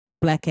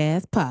Black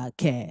Ass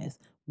Podcast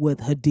with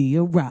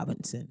Hadia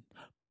Robinson.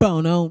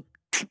 Bono,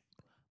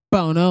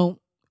 bono,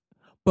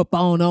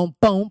 bono,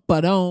 boom,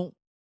 ba-dum,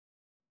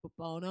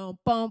 bono,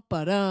 bum,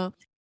 ba-dum.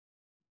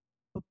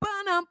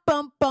 Bum,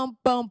 bum, bum,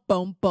 bum,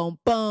 bum, bum,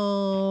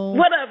 bum.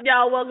 What up,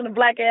 y'all? Welcome to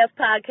Black Ass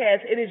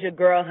Podcast. It is your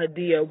girl,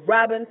 Hadia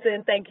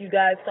Robinson. Thank you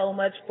guys so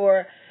much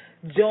for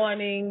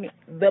joining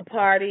the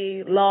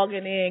party,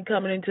 logging in,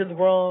 coming into the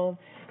room.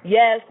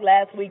 Yes,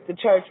 last week the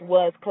church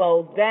was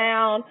closed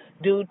down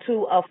due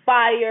to a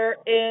fire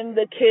in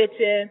the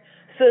kitchen.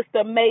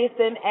 Sister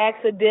Mason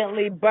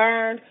accidentally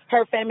burned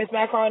her famous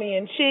macaroni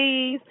and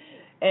cheese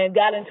and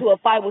got into a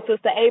fight with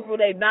Sister April.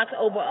 They knocked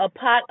over a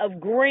pot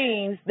of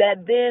greens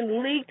that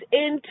then leaked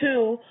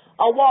into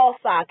a wall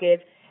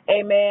socket.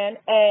 Amen.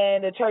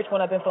 And the church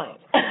went up in flames.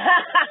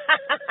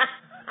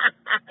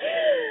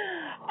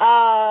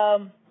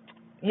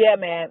 Yeah,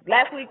 man.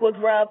 Last week was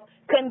rough.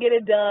 Couldn't get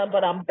it done,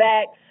 but I'm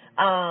back.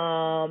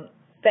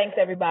 Thanks,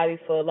 everybody,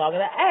 for logging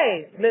in.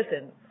 Hey,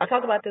 listen, I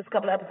talked about this a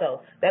couple of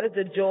episodes. That is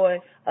the joy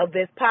of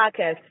this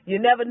podcast. You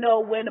never know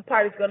when the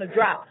party's going to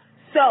drop.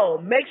 So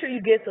make sure you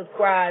get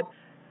subscribed.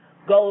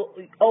 Go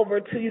over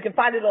to, you can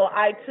find it on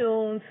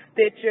iTunes,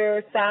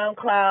 Stitcher,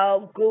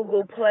 SoundCloud,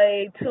 Google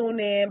Play,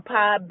 TuneIn,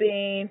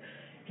 Podbean.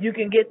 You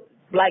can get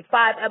like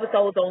 5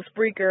 episodes on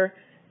Spreaker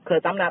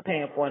because I'm not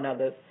paying for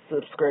another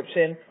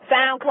subscription.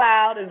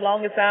 SoundCloud, as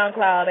long as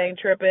SoundCloud ain't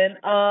tripping.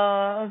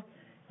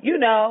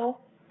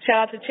 Shout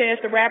out to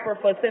Chance the Rapper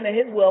for sending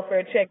his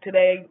welfare check to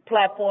their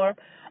platform.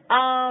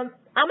 I'm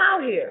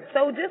out here,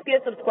 so just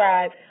get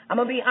subscribed. I'm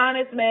going to be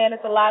honest, man,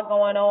 it's a lot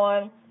going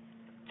on.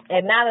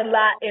 And not a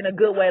lot in a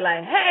good way,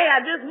 like, hey, I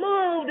just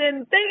moved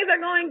and things are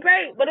going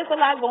great, but it's a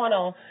lot going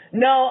on.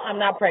 No, I'm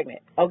not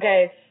pregnant,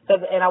 okay?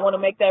 And I want to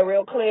make that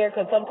real clear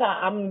because sometimes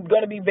I'm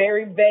going to be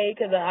very vague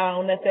because I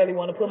don't necessarily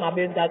want to put my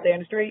business out there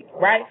in the street,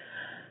 right?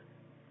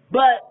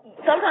 But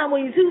sometimes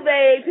when you're too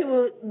vague,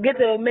 people get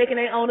to making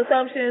their own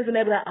assumptions and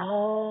they be like,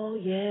 oh,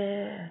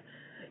 yeah.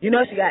 You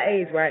know she got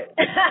AIDS, right?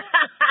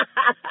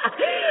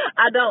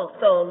 I don't,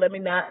 so let me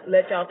not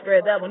let y'all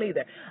spread that one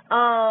either.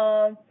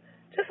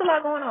 Just a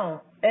lot going on.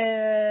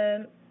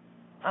 And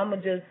I'm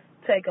going to just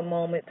take a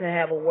moment to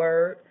have a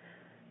word.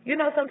 You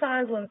know,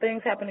 sometimes when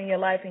things happen in your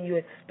life and you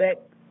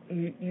expect,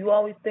 you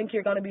always think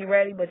you're going to be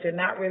ready, but you're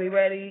not really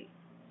ready,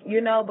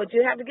 but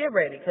you have to get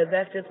ready because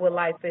that's just what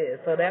life is.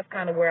 So that's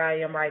kind of where I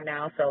am right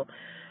now. So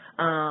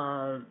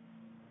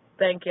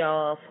thank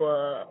y'all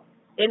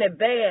in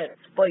advance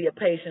for your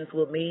patience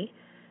with me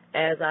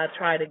as I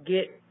try to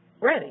get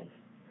ready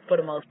for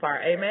the most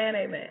part. Amen,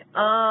 amen.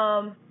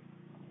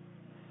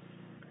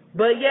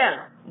 We're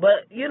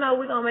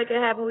going to make it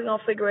happen. We're going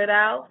to figure it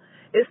out.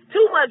 It's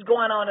too much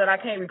going on that I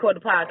can't record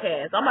the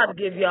podcast. I'm about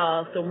to give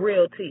y'all some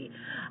real tea.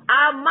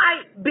 I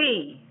might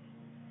be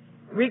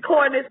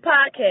recording this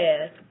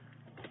podcast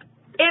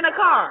in a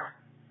car,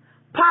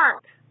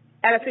 parked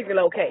at a secret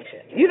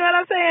location. You know what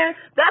I'm saying?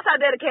 That's how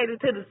dedicated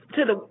to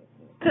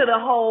the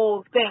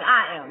whole thing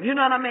I am. You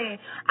know what I mean?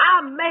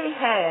 I may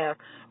have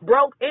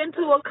broke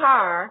into a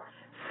car,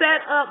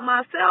 set up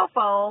my cell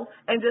phone,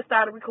 and just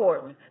started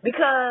recording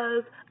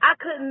because I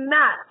could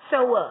not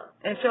show up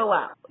and show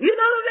out. You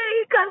know what I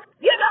mean? Because,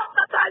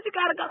 sometimes you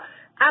got to go.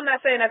 I'm not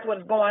saying that's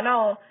what's going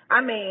on.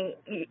 I mean,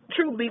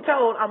 truth be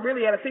told, I'm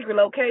really at a secret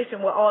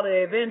location with all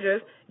the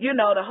Avengers,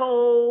 the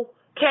whole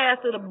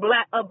cast of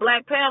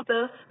Black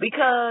Panther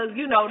because,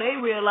 they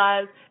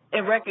realized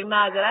and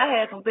recognized that I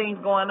had some things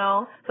going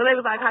on. So they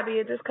was like,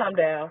 Hadia, just come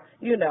down,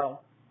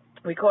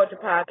 record your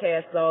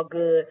podcast, it's all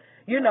good.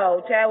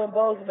 Chadwick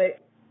Boseman.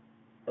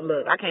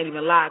 Look, I can't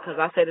even lie because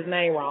I said his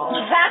name wrong.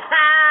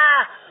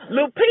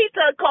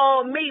 Lupita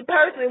called me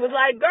personally, was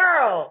like,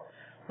 girl,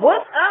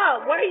 what's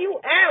up? Where you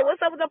at?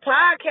 What's up with the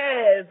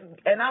podcast?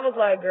 And I was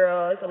like,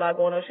 girl, it's a lot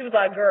going on. She was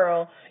like,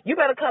 girl, you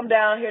better come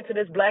down here to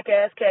this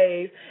black-ass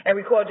cave and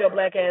record your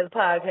black-ass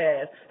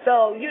podcast.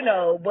 So,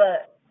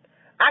 but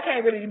I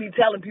can't really be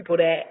telling people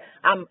that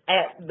I'm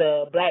at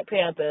the Black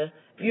Panther,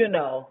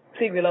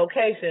 secret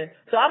location.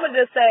 So I'm going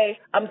to just say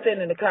I'm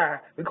sitting in the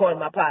car recording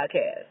my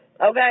podcast.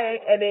 Okay?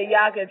 And then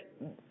y'all can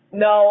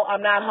know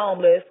I'm not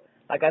homeless.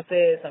 Like I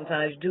said,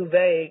 sometimes you're too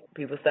vague.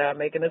 People start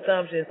making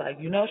assumptions like,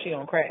 she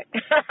on crack.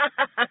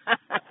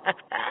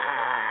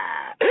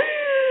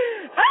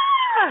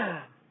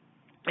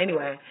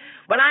 Anyway,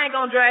 but I ain't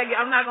going to drag you.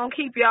 I'm not going to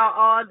keep y'all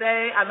all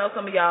day. I know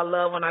some of y'all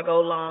love when I go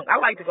long. I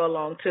like to go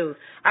long, too.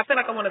 I feel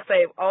like I want to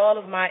save all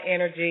of my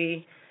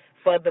energy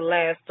for the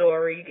last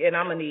story, and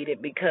I'm going to need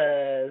it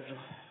because,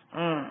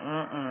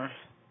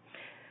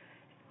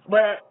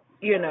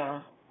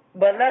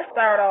 But let's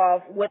start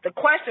off with the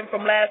question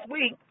from last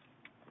week,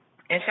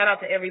 and shout out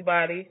to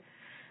everybody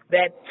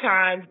that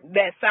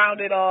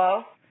sounded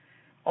off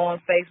on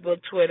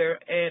Facebook, Twitter,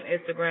 and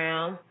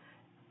Instagram,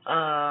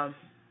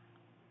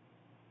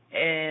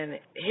 and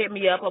hit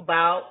me up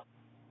about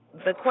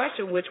the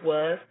question, which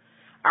was,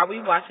 are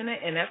we watching the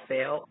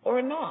NFL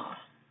or not?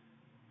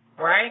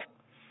 Right?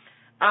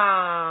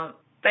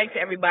 Thanks to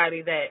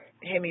everybody that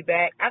hit me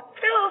back. I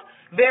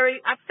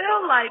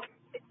feel like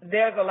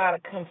there's a lot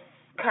of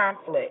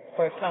conflict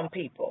for some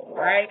people,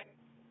 right?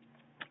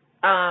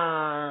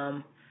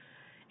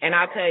 And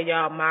I'll tell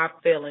y'all my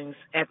feelings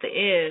at the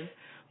end.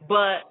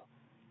 But,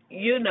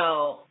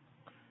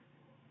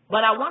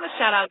 but I want to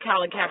shout out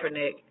Colin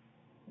Kaepernick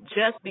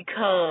just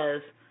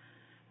because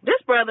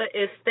this brother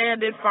is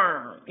standing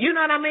firm. You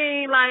know what I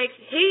mean? Like,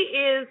 he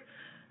is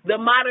the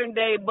modern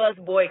day bus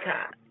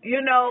boycott.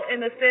 In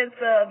the sense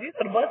of,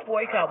 the bus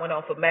boycott went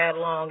on for mad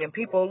long, and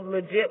people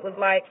legit was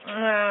like,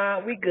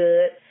 we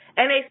good.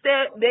 And they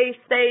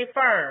stayed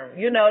firm.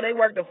 They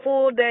worked a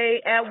full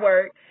day at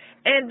work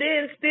and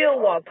then still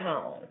walked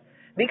home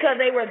because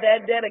they were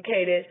that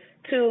dedicated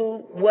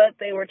to what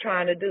they were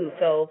trying to do.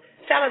 So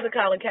shout out to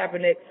Colin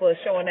Kaepernick for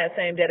showing that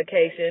same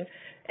dedication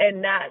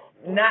and not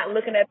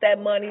looking at that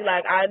money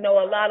like I know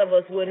a lot of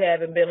us would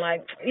have and been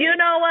like, you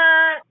know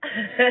what?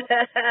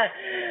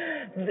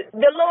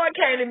 The Lord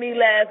came to me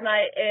last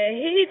night and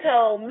he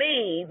told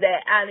me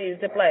that I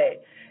needed to play.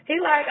 He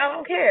like, I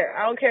don't care.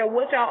 I don't care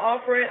what y'all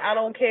offering. I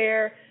don't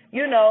care.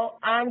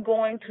 I'm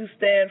going to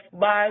stand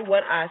by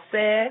what I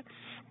said.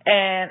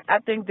 And I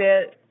think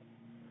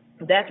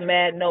that's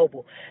mad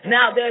noble.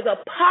 Now, there's a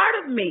part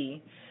of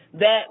me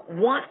that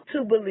wants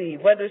to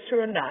believe, whether it's true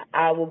or not,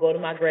 I will go to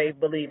my grave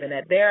believing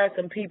that there are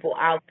some people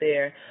out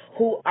there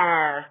who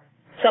are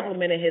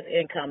supplementing his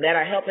income, that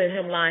are helping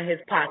him line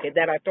his pocket,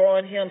 that are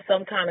throwing him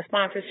some kind of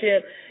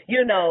sponsorship,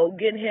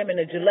 getting him in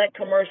a Gillette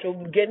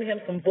commercial, getting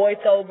him some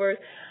voiceovers.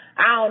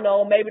 I don't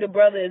know, maybe the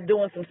brother is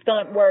doing some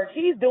stunt work.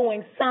 He's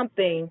doing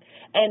something,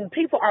 and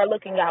people are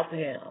looking out for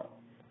him.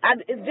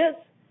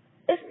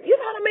 It's you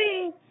know what I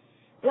mean?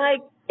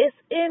 Like, it's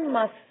in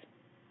my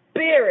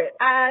spirit.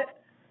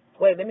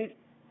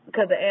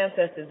 Because the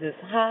ancestors is,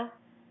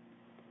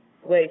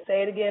 Wait,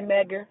 say it again,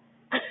 Megger.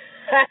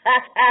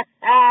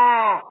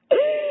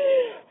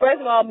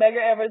 First of all,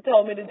 Megger ever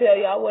told me to tell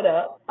y'all what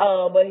up.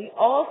 But he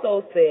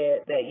also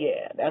said that,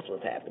 that's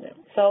what's happening.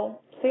 So,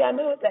 see, I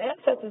knew it. The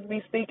ancestors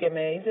be speaking,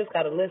 man. You just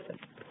got to listen.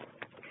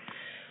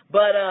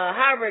 But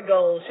however it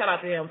goes, shout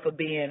out to him for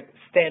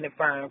standing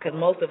firm, because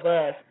most of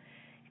us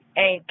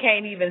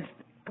can't even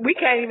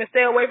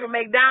stay away from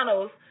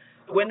McDonald's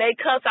when they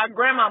cuss our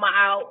grandmama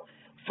out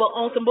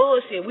on some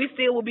bullshit. We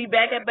still will be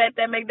back at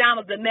that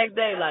McDonald's the next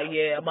day like,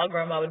 yeah, my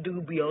grandmama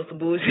do be on some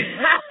bullshit.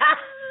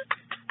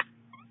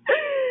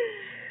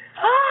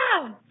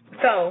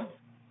 So,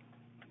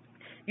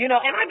 and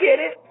I get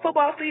it.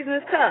 Football season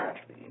is tough.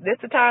 This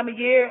the time of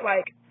year,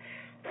 like,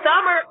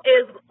 summer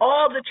is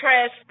all the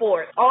trash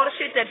sports, all the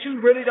shit that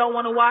you really don't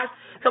want to watch.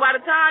 So by the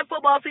time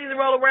football season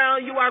roll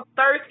around, you are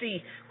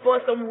thirsty for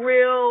some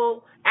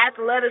real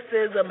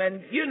athleticism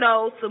and,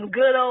 some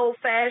good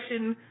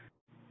old-fashioned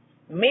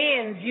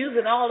men's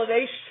using all of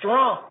their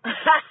strong.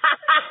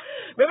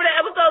 Remember that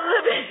episode?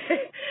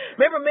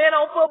 Remember Men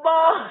on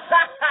Football?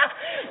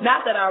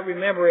 Not that I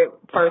remember it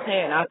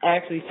firsthand. I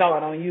actually saw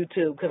it on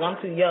YouTube because I'm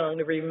too young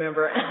to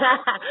remember.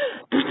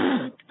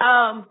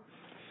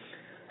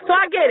 So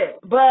I get it,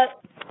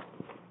 but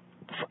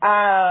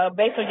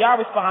based on y'all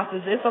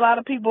responses, it's a lot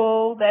of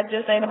people that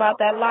just ain't about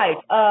that life.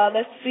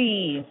 Let's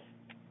see.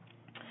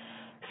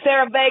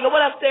 Sarah Vega,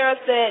 what up, Sarah?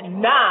 Said,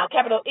 nah,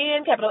 capital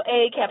N, capital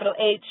A, capital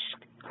H,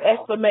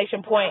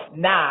 exclamation point,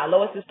 nah.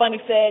 Lois is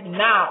Funny said,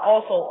 nah,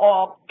 also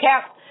all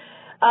caps.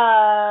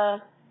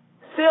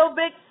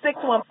 Sylvic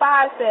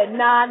 615 said,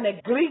 nah.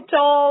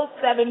 Negrito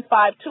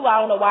 752, I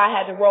don't know why I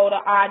had to roll the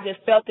R, I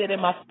just felt it in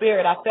my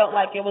spirit. I felt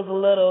like it was a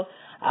little,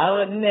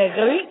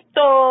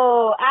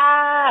 Negrito,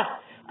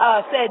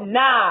 said,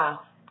 nah.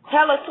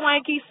 Hella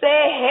Swanky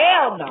said,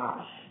 hell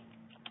nah.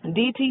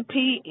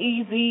 DTP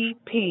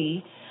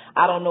EZP,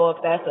 I don't know if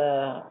that's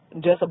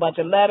just a bunch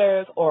of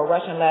letters or a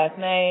Russian last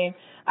name.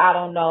 I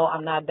don't know.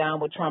 I'm not down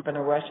with Trump and a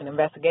Russian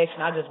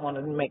investigation. I just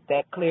wanted to make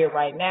that clear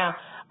right now.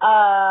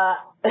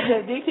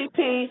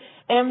 DTP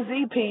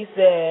MZP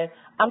said,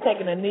 I'm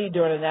taking a knee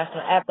during the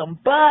national anthem,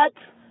 but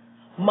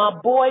my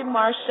boy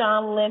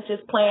Marshawn Lynch is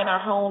playing our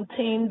home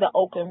team, the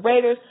Oakland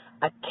Raiders.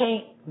 I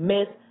can't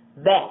miss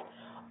that.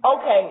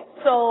 Okay,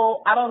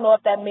 so I don't know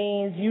if that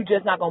means you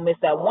just not going to miss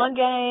that one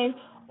game,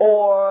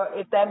 or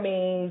if that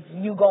means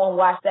you going to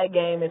watch that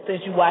game, and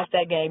since you watched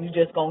that game, you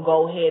just going to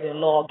go ahead and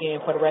log in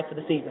for the rest of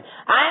the season.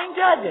 I ain't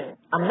judging.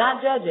 I'm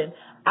not judging.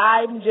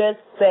 I'm just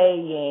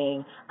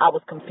saying I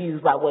was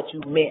confused by what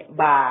you meant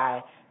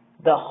by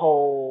the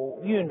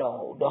whole,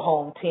 the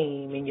home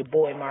team and your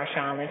boy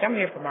Marshawn Lynch. I'm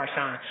here for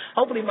Marshawn.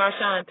 Hopefully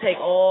Marshawn take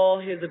all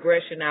his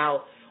aggression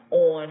out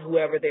on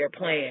whoever they're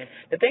playing.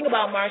 The thing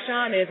about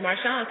Marshawn is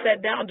Marshawn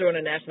sat down during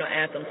the national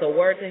anthem, so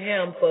word to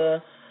him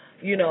for,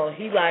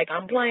 he's like,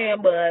 I'm playing,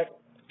 but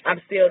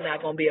I'm still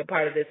not going to be a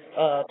part of this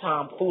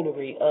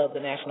tomfoolery of the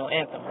national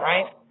anthem,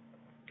 right?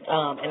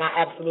 And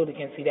I absolutely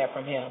can see that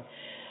from him.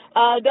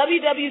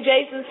 WW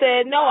Jason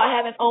said, no, I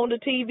haven't owned a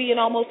TV in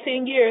almost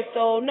 10 years,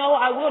 so no,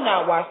 I will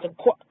not watch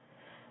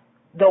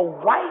the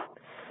white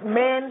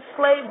men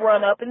slave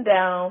run up and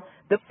down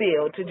the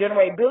field to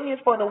generate billions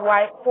for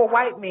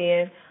white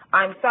men.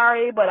 I'm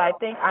sorry, but I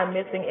think I'm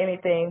missing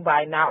anything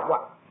by not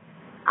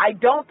I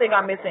don't think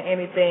I'm missing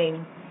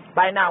anything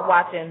by not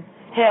watching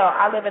Hell,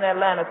 I live in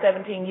Atlanta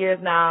 17 years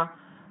now.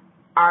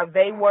 Are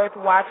they worth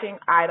watching?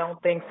 I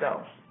don't think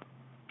so.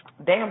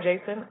 Damn,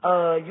 Jason,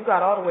 you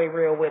got all the way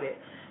real with it.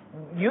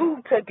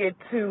 You took it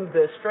to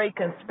the straight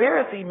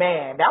conspiracy,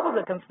 man. That was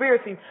a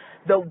conspiracy.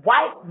 The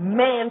white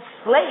man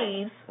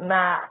slaves,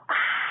 bruh,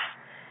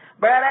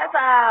 that's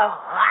how,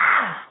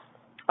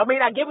 I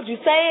mean, I get what you're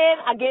saying.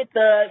 I get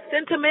the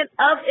sentiment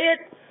of it.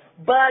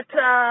 But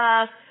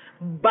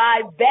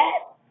by that,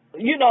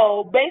 you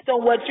know, based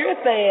on what you're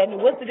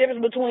saying, what's the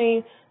difference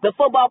between the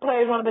football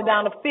players running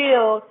down the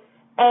field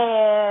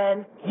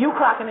and you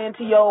clocking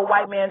into your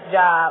white man's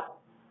job?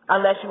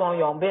 Unless you own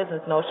your own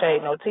business, no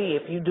shade, no tea.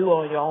 If you do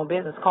own your own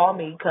business, call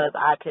me because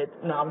I could.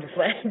 No, I'm just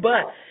playing.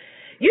 But,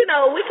 you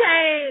know, we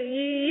can't.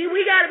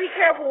 We got to be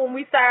careful when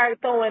we start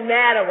throwing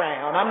that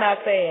around. I'm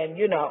not saying,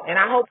 you know, and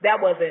I hope that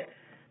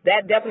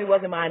definitely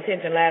wasn't my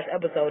intention last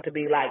episode to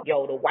be like,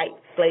 yo, the white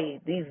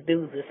slaves, these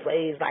dudes are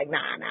slaves. Like, nah.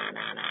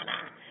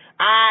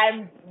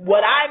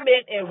 What I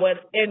meant and what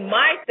in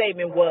my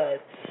statement was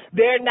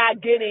they're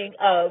not getting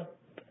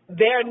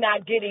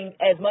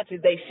as much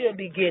as they should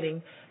be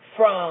getting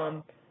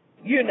from,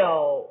 you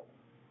know,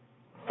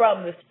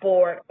 from the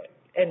sport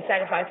and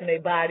sacrificing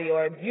their body,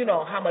 or, you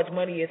know, how much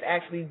money is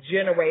actually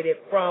generated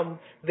from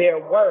their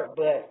work.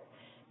 But,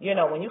 you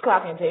know, when you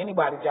clock into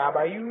anybody's job,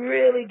 are you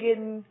really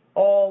getting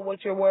all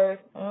what you're worth?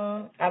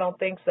 I don't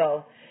think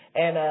so.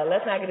 And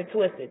let's not get it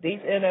twisted. These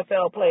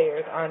NFL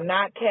players are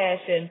not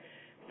cashing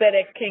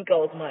FedEx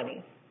Kinko's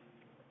money.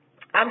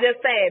 I'm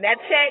just saying, that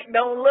check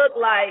don't look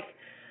like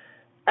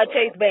a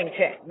Chase Bank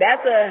check.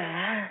 That's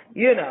a,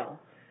 you know.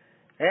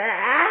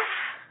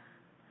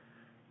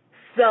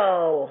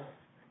 So,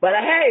 but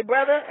hey,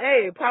 brother,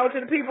 hey, power to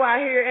the people. I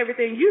hear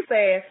everything you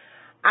saying.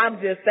 I'm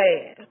just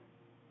saying.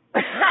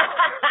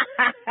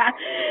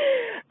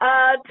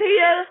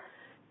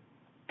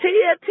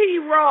 Tia T.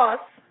 Ross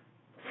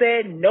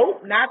said,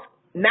 nope,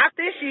 not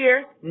this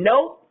year.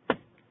 Nope.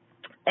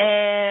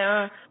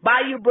 And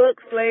Bayou Book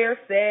Slayer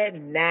said,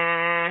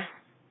 nah.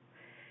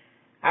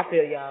 I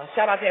feel y'all.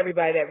 Shout out to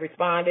everybody that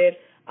responded.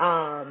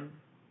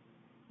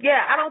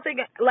 Yeah, I don't think,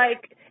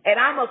 like, and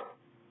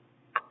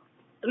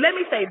let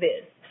me say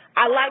this.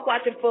 I like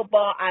watching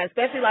football. I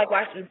especially like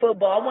watching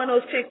football. I'm one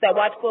of those chicks that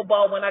watch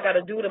football when I got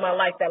a dude in my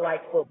life that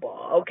likes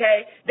football,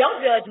 okay?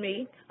 Don't judge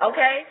me,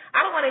 okay?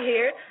 I don't want to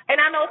hear it.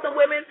 And I know some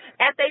women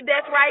at their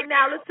desk right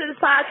now listen to this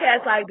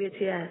podcast like, bitch,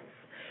 yes.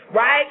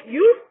 Right?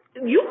 You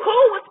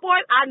cool with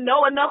sports. I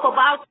know enough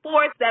about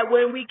sports that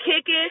when we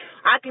kick it,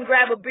 I can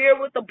grab a beer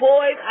with the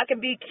boys. I can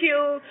be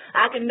cute.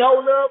 I can know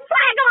a little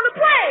flag on the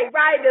play,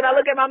 right? Then I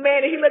look at my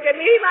man and he look at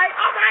me. He's like,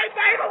 all right,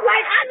 babe. I'm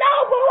like, I know,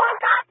 boo. I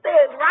got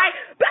this, right?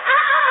 But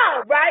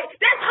right?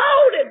 That's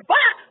holding.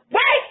 But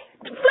wait,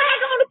 flag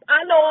on the.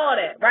 I know all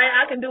that, right?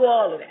 I can do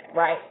all of that,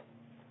 right?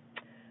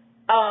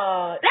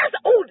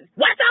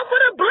 Watch out for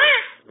the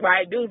blitz,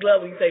 right? Dudes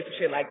love when you say some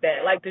shit like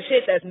that, like the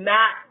shit that's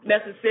not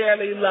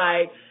necessarily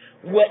like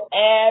what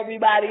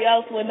everybody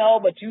else will know,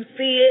 but you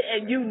see it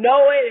and you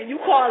know it and you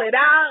call it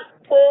out.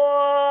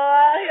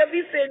 Boy, he'll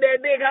be sitting there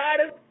big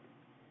hardest.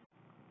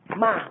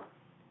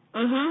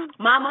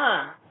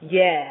 Mama.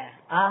 Yeah.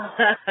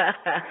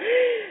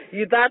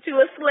 You thought you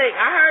was slick.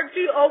 I heard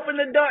you open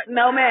the door.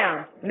 No,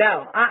 ma'am.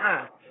 No.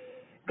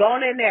 Go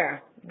on in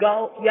there.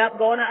 Go in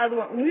the other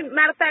room.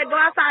 Matter of fact, go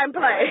outside and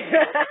play.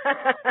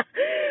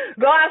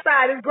 Go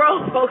outside. There's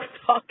grown folks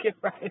talking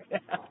right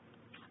now.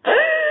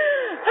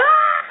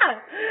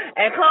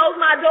 And close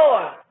my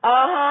door.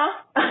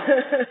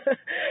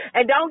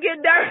 And don't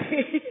get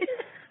dirty.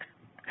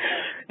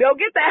 Don't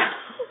get that.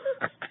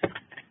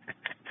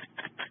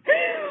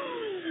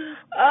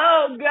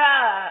 Oh,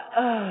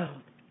 God.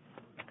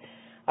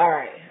 All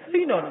right. So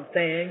you know what I'm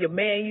saying. Your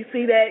man, you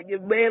see that?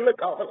 Your man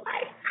look over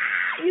like,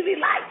 you be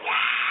like,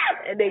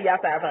 yes. And then y'all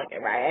start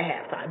fucking right at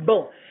halftime.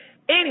 Boom.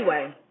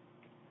 Anyway.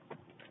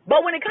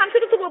 But when it comes to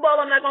the Super Bowl,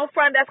 I'm not going to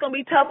front. That's going to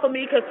be tough for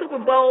me because Super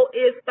Bowl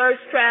is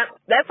thirst trap.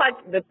 That's like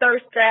the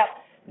thirst trap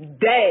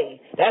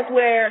day. That's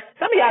where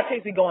some of y'all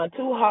chicks be going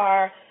too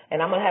hard, and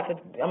I'm gonna have to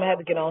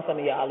get on some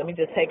of y'all. Let me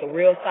just take a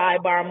real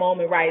sidebar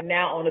moment right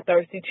now on the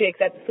thirsty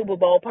chicks at the Super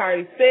Bowl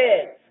party.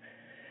 Sis,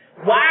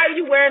 why are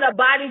you wearing a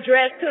body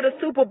dress to the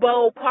Super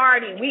Bowl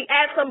party? We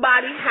at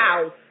somebody's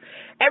house.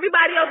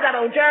 Everybody else got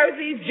on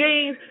jerseys,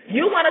 jeans.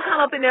 You want to come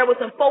up in there with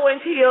some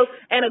 4-inch heels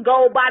and a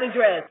gold body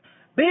dress.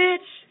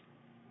 Bitch,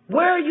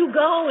 where are you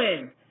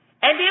going?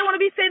 And then want to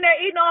be sitting there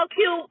eating all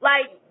cute,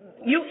 like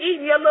you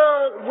eating your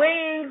little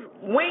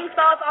wing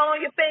sauce all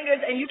on your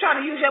fingers, and you trying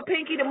to use your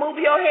pinky to move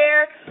your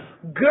hair.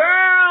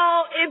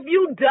 Girl, if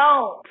you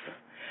don't.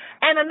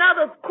 And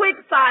another quick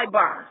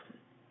sidebar.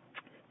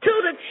 To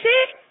the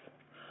chicks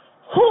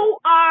who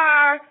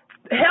are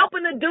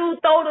helping the dude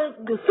throw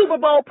the Super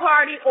Bowl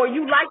party, or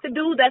you like the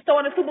dude that's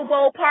throwing the Super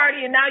Bowl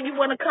party and now you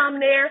want to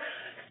come there,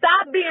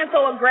 stop being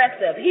so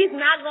aggressive. He's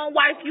not going to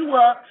wipe you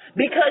up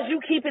because you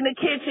keeping the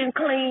kitchen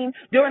clean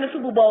during the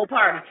Super Bowl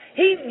party.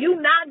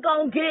 You not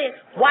going to get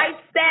white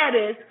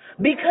status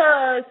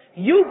because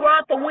you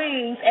brought the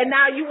wings and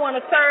now you want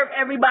to serve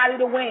everybody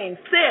the wings.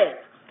 Sis,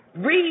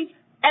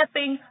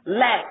 effing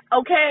lack,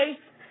 okay?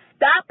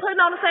 Stop putting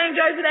on the same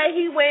jersey that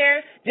he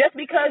wears just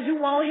because you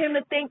want him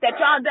to think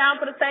that y'all down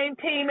for the same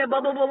team and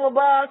blah, blah, blah, blah,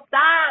 blah.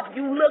 Stop.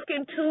 You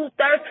looking too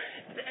thirsty.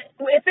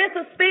 If it's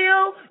a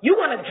spill, you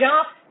want to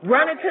jump,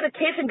 run into the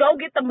kitchen, go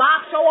get the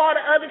mop, show all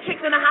the other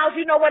chicks in the house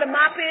you know where the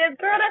mop is.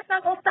 Girl, that's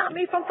not going to stop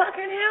me from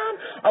fucking him.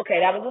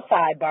 Okay, that was a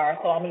sidebar.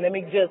 So I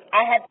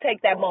had to take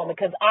that moment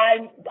because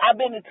I've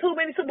been to too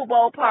many Super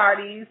Bowl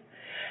parties,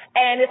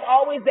 and it's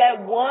always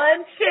that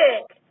one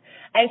chick,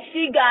 and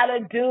she got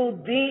to do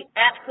the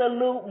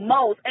absolute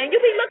most. And you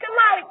be looking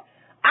like,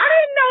 I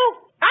didn't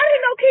know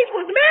Keith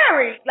was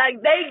married. Like,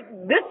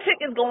 this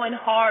chick is going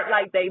hard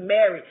like they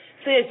married.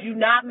 Sis, you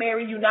not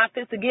married. You not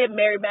fit to get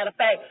married. Matter of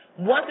fact,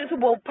 once the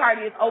Super Bowl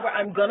party is over,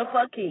 I'm going to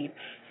fuck Keith.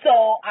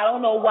 So I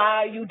don't know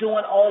why you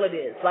doing all of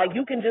this. Like,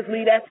 you can just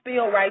leave that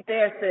spill right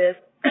there, sis.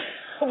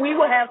 We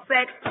will have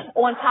sex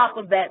on top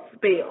of that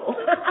spill.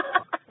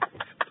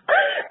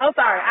 I'm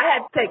sorry. I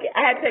had to take it.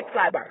 I had to take the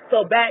sidebar.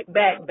 So back.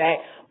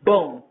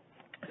 Boom.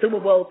 Super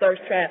Bowl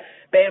thirst trap.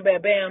 Bam,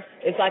 bam, bam.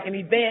 It's like an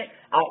event,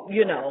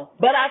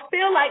 But I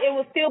feel like it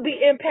will still be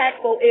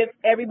impactful if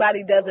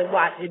everybody doesn't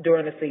watch it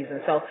during the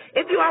season. So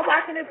if you are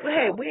watching it,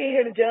 hey, we ain't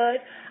here to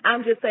judge.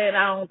 I'm just saying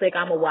I don't think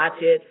I'm going to watch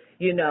it,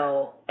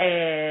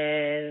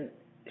 And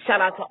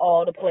shout out to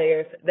all the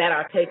players that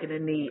are taking a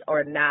knee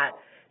or not,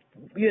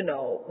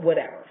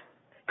 whatever.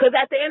 Because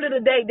at the end of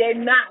the day, they're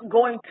not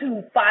going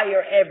to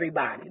fire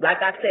everybody. Like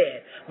I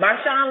said,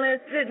 Marshawn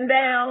Lynch sitting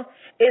down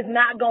is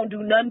not going to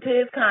do nothing to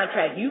his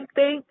contract. You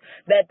think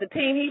that the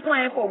team he's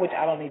playing for, which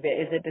I don't even,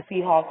 is it the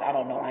Seahawks? I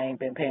don't know. I ain't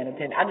been paying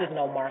attention. I just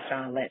know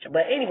Marshawn Lynch.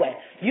 But anyway,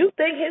 you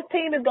think his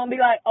team is going to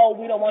be like, oh,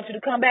 we don't want you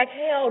to come back?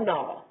 Hell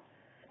no.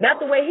 Not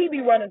the way he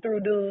be running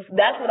through dudes.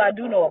 That's what I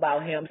do know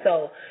about him.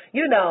 So,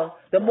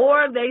 the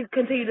more they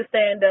continue to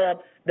stand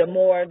up, the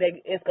more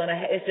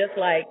it's just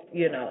like,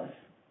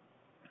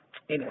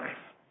 Anyway,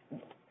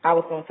 I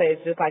was going to say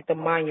it's just like the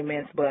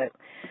monuments, but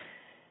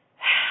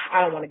I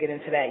don't want to get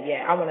into that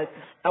yet.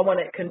 I want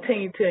to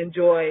continue to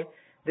enjoy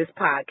this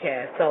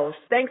podcast. So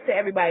thanks to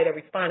everybody that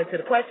responded to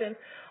the questions.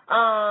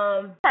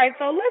 All right,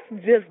 so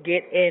let's just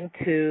get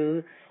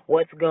into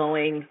what's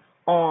going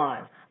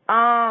on.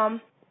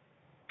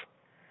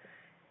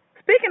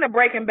 Speaking of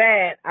Breaking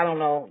Bad, I don't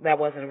know, that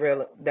wasn't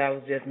real. That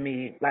was just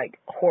me, like,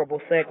 horrible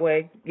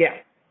segue. Yeah.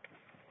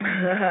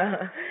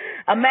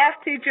 A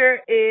math teacher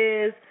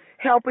is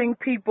helping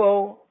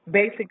people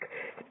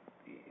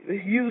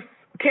use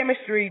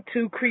chemistry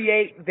to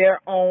create their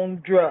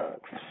own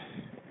drugs.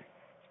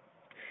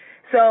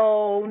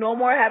 So no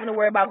more having to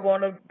worry about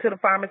going to the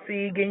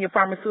pharmacy, getting your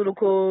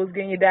pharmaceuticals,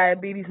 getting your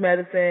diabetes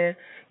medicine,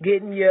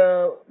 getting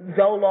your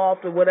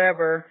Zoloft or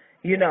whatever.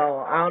 I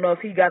don't know if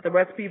he got the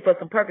recipe for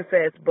some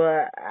Percocets,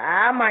 but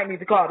I might need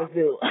to call this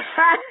dude.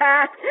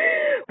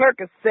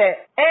 Percocet.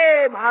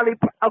 Hey, Molly.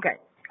 Okay.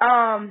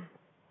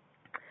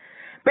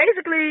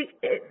 Basically,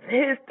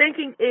 his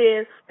thinking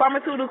is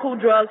pharmaceutical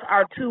drugs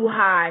are too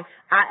high.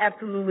 I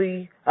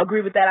absolutely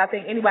agree with that. I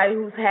think anybody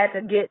who's had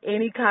to get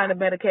any kind of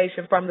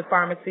medication from the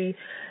pharmacy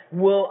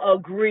will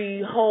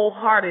agree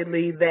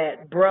wholeheartedly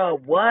that, bruh,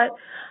 what?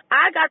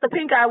 I got the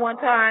pink eye one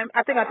time.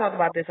 I think I talked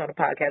about this on the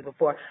podcast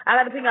before. I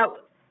got the pink eye.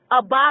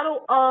 A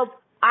bottle of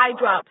eye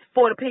drops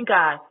for the pink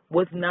eye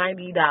was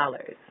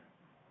 $90.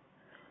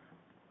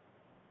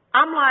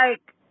 I'm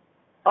like,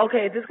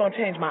 okay, is this going to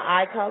change my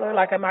eye color?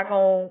 Like,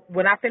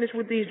 when I finish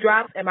with these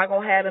drops, am I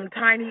going to have them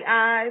tiny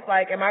eyes?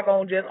 Like, am I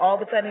going to just all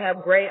of a sudden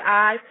have gray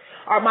eyes?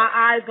 Are my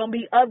eyes going to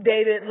be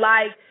updated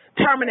like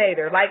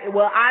Terminator? Like,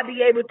 will I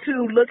be able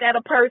to look at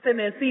a person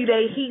and see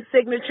their heat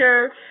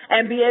signature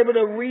and be able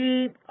to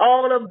read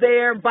all of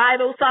their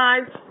vital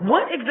signs?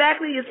 What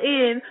exactly is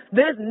in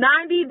this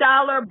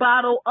 $90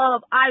 bottle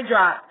of eye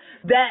drops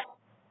that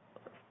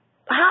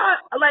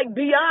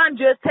beyond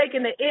just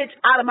taking the itch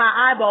out of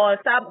my eyeball and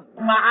stop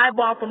my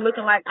eyeball from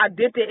looking like I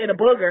dipped it in a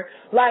booger?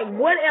 Like,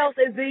 what else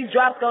is these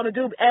drops going to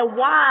do? And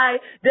why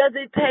does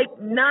it take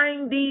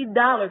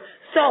 $90?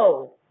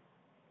 So,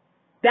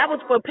 that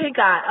was for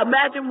pink eye.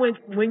 Imagine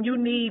when you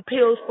need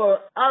pills for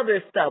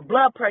other stuff,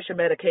 blood pressure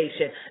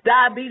medication,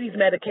 diabetes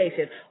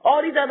medication, all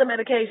these other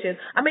medications.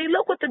 I mean,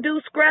 look what the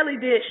dude Skrelly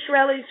did.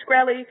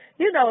 Skrelly,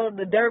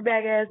 the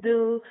dirtbag ass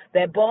dude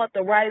that bought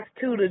the rights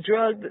to the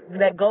drug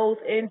that goes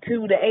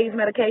into the AIDS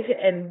medication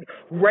and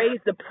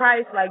raised the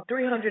price like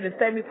 375%,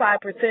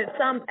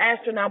 some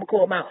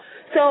astronomical amount.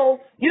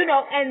 So,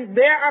 and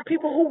there are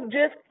people who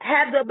just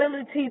have the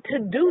ability to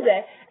do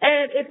that.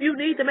 And if you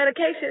need the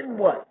medication,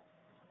 what?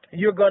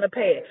 You're going to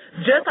pay it.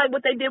 Just like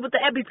what they did with the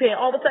EpiPen.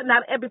 All of a sudden,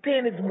 now the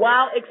EpiPen is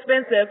wild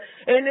expensive.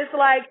 And it's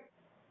like,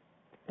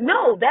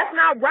 no, that's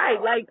not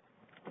right. Like,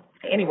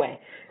 anyway.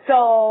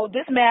 So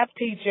this math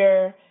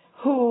teacher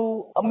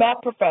a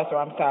math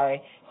professor,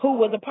 who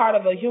was a part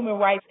of a human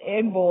rights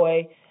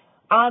envoy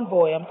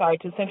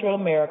to Central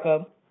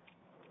America,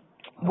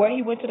 where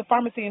he went to the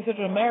pharmacy in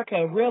Central America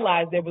and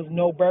realized there was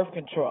no birth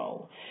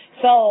control.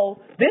 So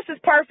this is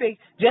perfect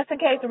just in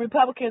case the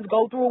Republicans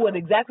go through with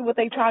exactly what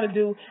they try to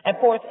do and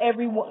force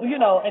everyone,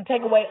 and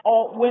take away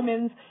all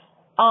women's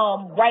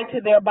right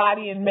to their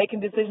body and making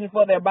decisions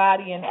for their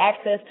body and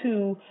access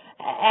to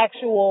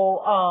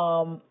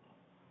actual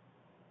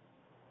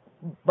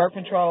birth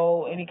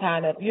control, any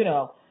kind of,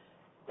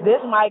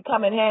 this might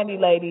come in handy,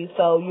 ladies,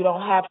 so you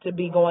don't have to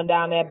be going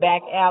down that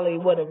back alley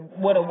with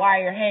a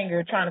wire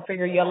hanger trying to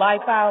figure your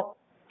life out.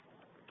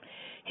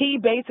 He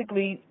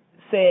basically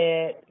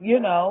said,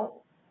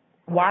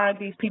 why aren't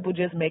these people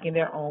just making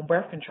their own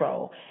birth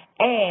control?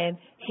 And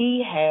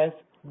he has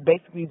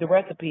basically the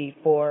recipe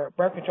for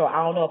birth control.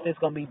 I don't know if it's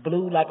going to be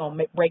blue like on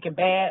Breaking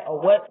Bad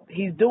or what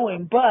he's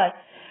doing, but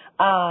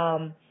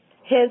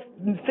his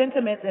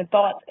sentiments and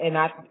thoughts, and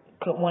I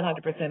could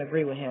 100%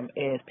 agree with him,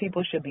 is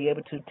people should be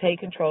able to take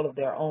control of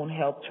their own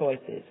health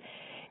choices.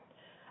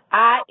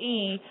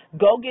 I.e.,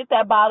 go get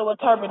that bottle of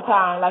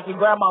turpentine like your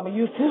grandmama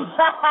used to.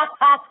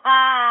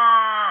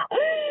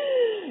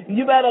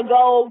 You better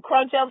go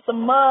crunch up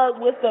some mud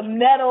with some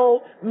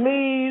nettle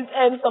leaves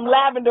and some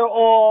lavender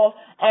oil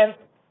and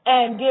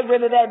get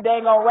rid of that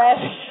dang old rash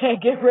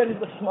and get rid of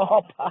the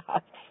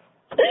smallpox.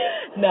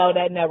 No,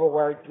 that never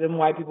worked. Them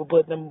white people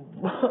put them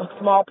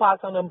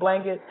smallpox on them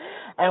blankets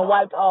and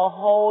wiped a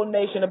whole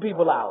nation of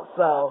people out.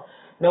 So,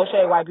 no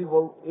shade, white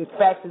people.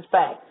 Facts is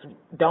facts.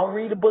 Don't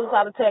read the books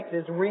out of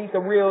Texas. Read the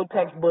real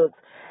textbooks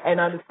and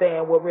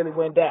understand what really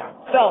went down.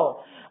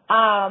 So,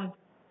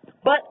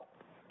 but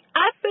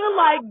I feel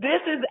like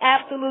this is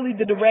absolutely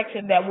the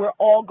direction that we're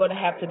all going to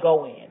have to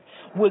go in.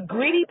 With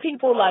greedy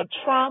people like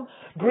Trump,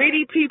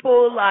 greedy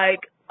people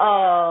like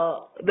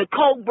the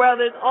Koch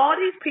brothers, all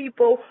these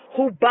people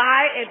who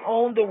buy and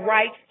own the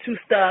rights to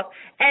stuff,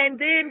 and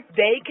then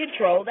they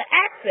control the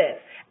access.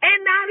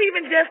 And not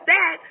even just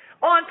that,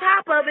 on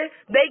top of it,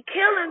 they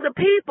killing the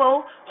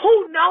people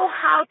who know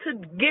how to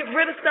get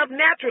rid of stuff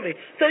naturally.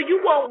 So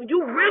you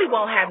really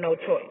won't have no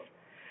choice.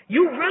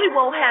 You really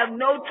won't have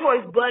no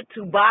choice but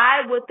to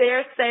buy what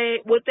they're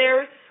saying, what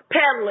they're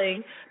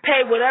peddling,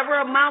 pay whatever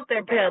amount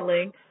they're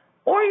peddling,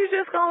 or you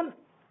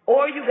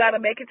got to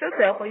make it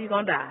yourself, or you're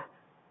gonna die.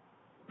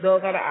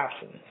 Those are the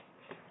options.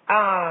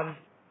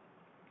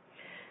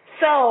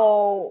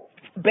 So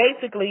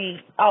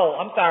basically,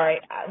 Martin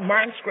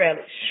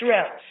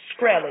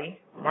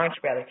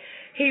Shkreli,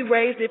 he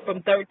raised it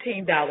from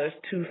 $13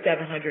 to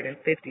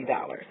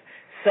 $750.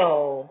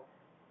 So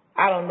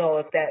I don't know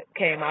if that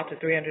came out to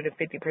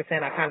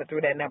 350%. I kind of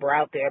threw that number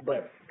out there,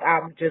 but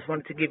I just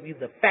wanted to give you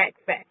the facts.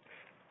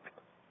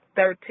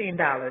 $13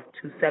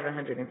 to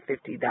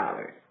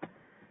 $750.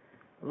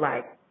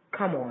 Like,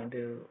 come on,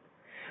 dude.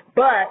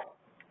 But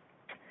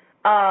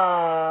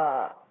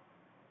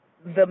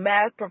the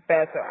math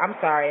professor, I'm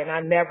sorry, and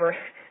I never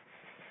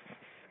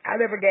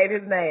gave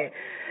his name.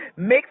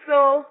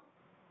 Mixel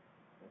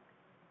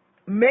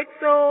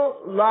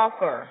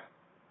Laufer.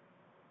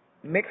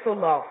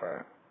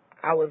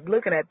 I was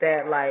looking at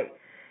that like,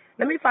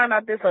 let me find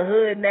out this a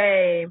hood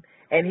name,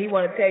 and he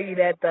want to tell you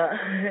that the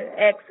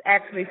X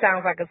actually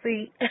sounds like a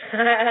C.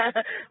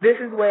 This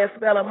is where it's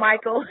spelling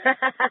Michael.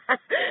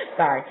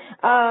 Sorry.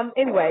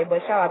 Anyway,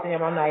 but shout out to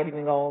him. I'm not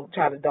even going to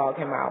try to dog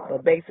him out.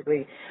 But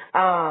basically,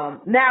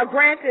 now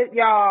granted,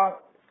 y'all,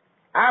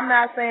 I'm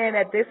not saying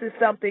that this is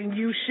something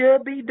you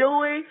should be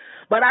doing,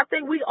 but I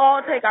think we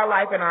all take our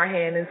life in our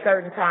hand in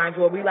certain times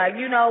where we like,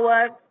 you know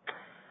what?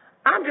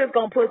 I'm just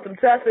going to put some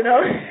tussin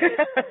on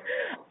it.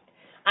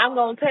 I'm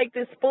going to take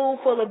this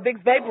spoonful of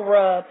Vicks Vapor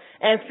Rub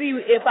and see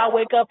if I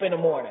wake up in the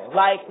morning.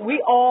 Like, we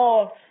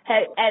all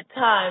at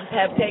times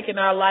have taken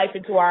our life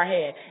into our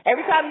hand.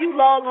 Every time you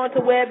log on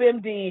to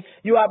WebMD,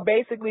 you are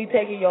basically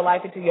taking your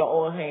life into your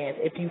own hands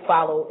if you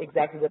follow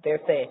exactly what they're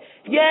saying.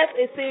 Yes,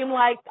 it seemed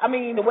like,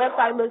 the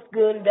website looks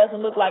good. It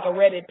doesn't look like a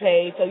Reddit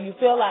page, so you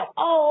feel like,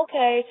 oh,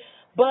 okay,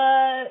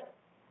 but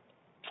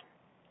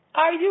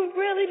are you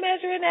really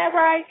measuring that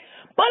right?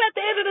 But at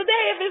the end of the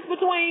day, if it's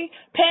between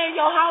paying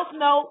your house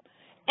note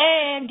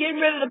and getting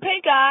rid of the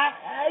pink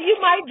eye, you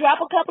might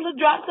drop a couple of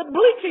drops of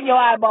bleach in your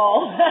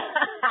eyeball.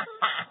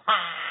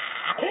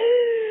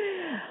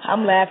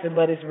 I'm laughing,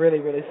 but it's really,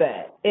 really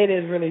sad. It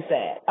is really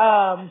sad.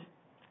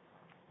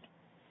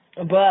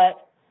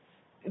 But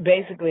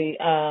basically,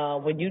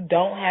 when you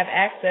don't have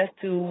access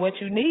to what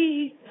you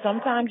need,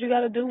 sometimes you got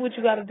to do what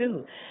you got to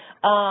do.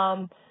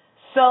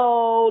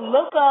 So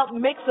look up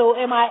Mixel,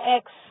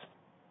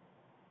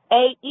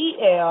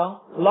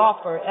 Mixael, Laufer,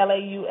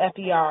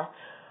 Laufer.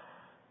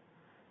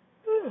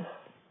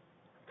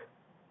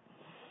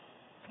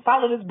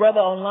 Follow this brother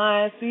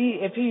online. See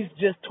if he's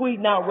just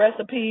tweeting out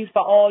recipes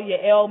for all your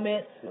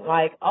ailments.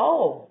 Like,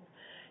 oh,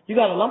 you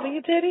got a lump in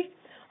your titty?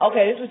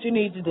 Okay, this is what you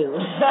need to do.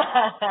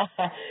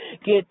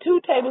 Get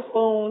 2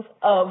 tablespoons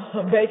of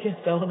baking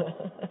soda.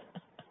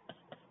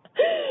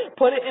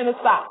 Put it in a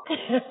sock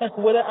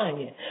with an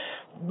onion.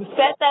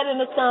 Set that in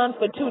the sun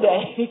for 2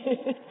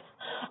 days.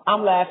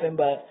 I'm laughing,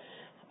 but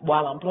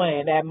while I'm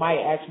playing, that might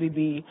actually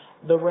be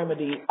the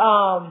remedy.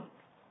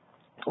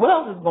 What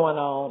else is going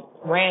on?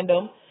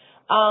 Random.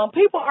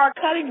 People are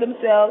cutting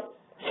themselves,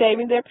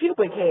 shaving their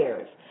pubic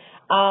hairs.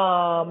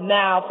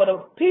 Now, for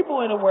the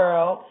people in the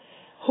world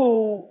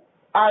who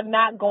are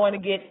not going to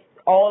get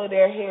all of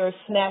their hair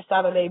snatched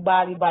out of their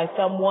body by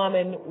some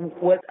woman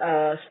with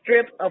a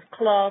strip of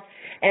cloth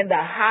and the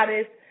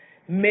hottest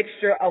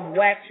mixture of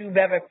wax you've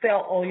ever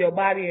felt on your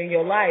body in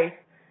your life,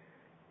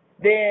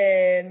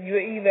 then you're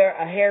either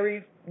a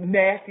hairy,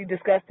 nasty,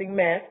 disgusting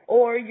mess,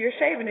 or you're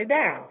shaving it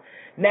down.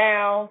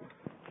 Now,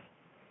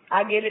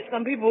 I get it.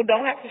 Some people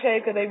don't have to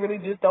shave because they really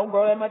just don't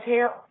grow that much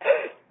hair,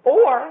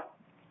 or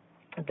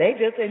they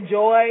just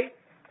enjoy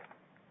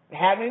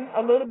having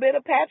a little bit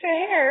of patch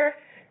of hair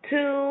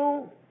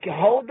to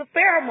hold the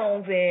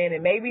pheromones in,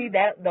 and maybe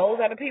those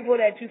are the people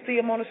that you see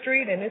them on the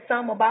street, and there's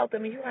something about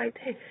them, and you're like,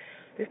 hey,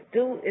 this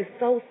dude is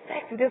so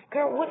sexy. This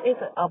girl, what is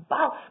it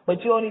about?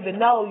 But you don't even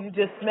know. You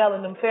just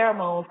smelling them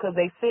pheromones because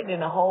they sitting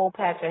in a whole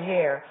patch of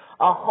hair,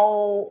 a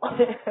whole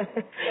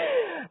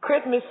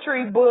Christmas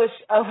tree bush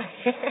of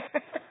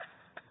hair.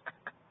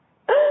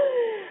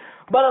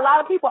 But a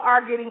lot of people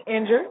are getting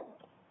injured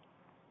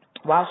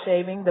while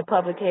shaving the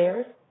public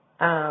hairs.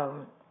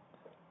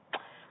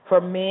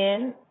 For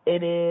men,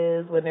 it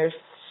is when they're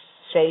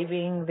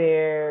shaving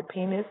their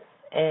penis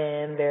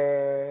and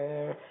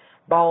their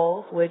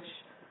balls, which,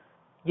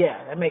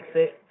 yeah, that makes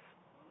sense.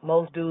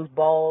 Most dudes'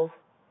 balls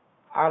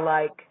are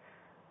like,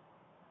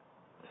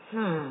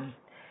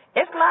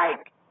 it's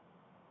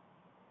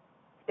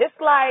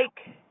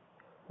like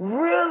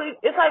really,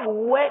 it's like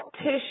wet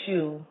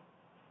tissue.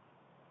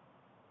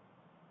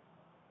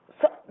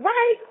 So,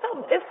 right?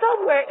 It's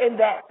somewhere in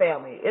that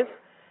family.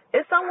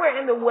 It's somewhere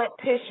in the wet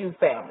tissue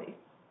family.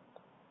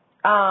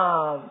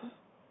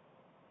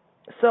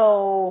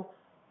 So,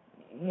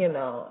 you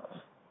know,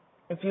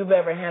 if you've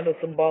ever handled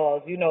some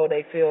balls, you know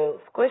they feel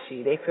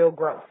squishy. They feel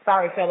gross.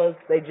 Sorry, fellas,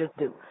 they just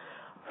do.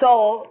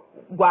 So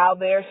while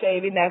they're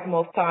shaving, that's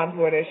most times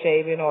where they're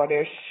shaving or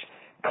they're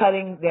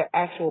cutting their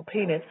actual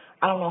penis.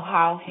 I don't know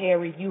how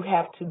hairy you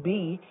have to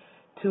be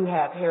to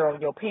have hair on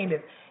your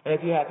penis. And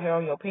if you have hair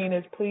on your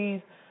penis,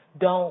 please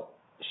don't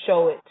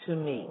show it to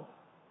me.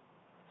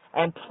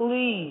 And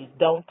please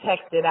don't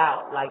text it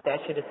out like that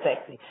shit is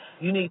sexy.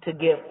 You need to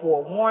give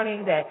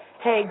forewarning that,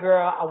 hey,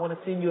 girl, I want to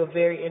send you a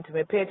very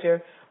intimate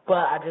picture, but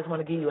I just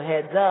want to give you a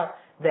heads up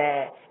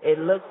that it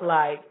looks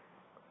like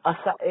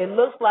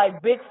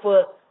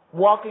Bigfoot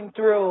walking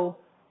through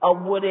a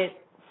wooded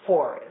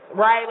forest,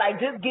 right? Like,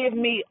 just give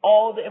me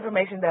all the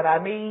information that I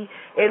need.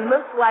 It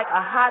looks like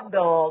a hot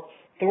dog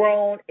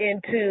thrown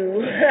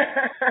into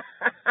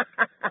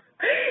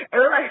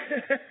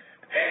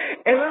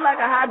it looked like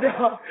a hot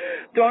dog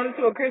thrown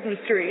into a Christmas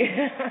tree.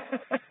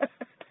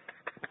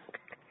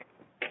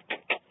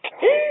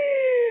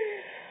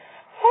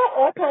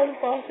 Or Polish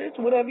sausage,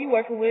 whatever you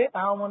working with.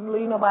 I don't want to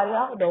leave nobody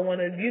out. Don't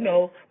want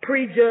to,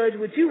 prejudge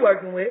what you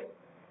working with.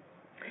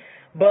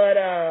 But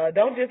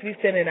don't just be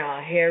sending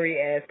out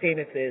hairy-ass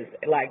penises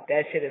like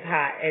that shit is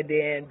hot and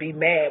then be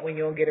mad when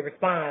you don't get a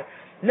response.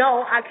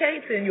 No, I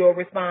can't send you a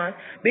response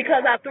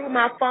because I threw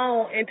my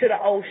phone into the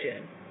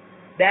ocean.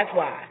 That's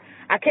why.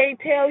 I can't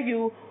tell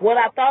you what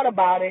I thought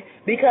about it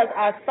because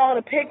I saw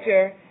the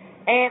picture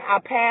and I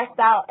passed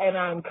out and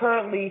I'm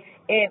currently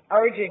in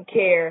urgent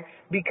care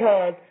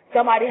because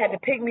somebody had to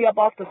pick me up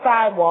off the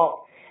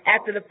sidewalk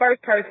after the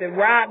first person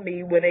robbed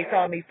me when they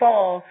saw me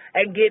fall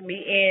and get me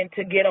in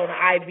to get on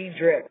an IV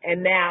drip.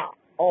 And now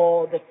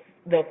all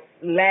the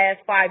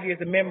last 5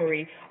 years of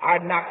memory are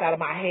knocked out of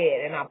my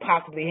head and I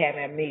possibly have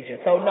amnesia.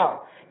 So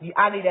no,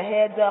 I need a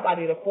heads up. I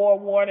need a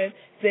forewarning.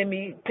 Send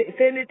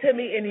it to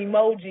me in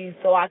emojis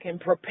so I can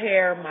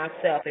prepare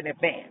myself in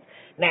advance.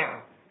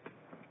 Now,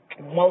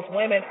 most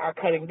women are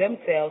cutting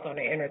themselves on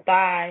their inner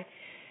thigh,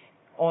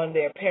 on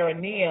their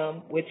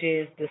perineum, which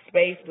is the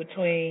space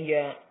between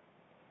your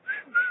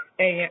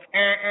and your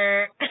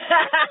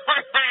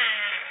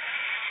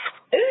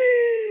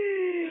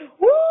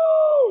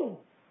woo,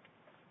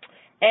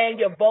 and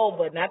your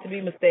vulva, not to be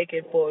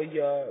mistaken for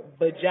your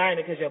vagina,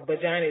 because your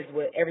vagina is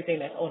with everything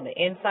that's on the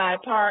inside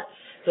part.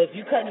 So if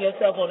you're cutting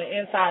yourself on the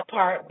inside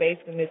part,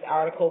 based on this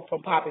article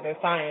from Popular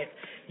Science,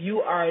 you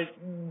are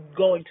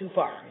going too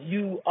far.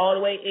 You all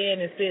the way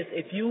in, and sis,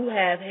 if you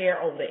have hair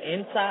on the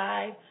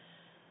inside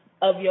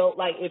of your,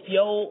 like, if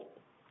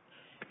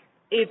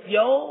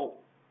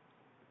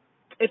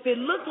it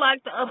looks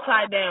like the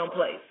upside down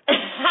place.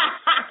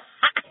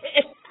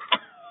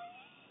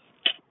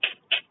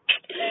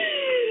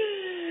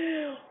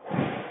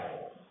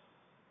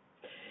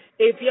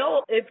 If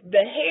the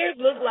hairs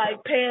look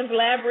like Pan's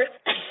Labyrinth,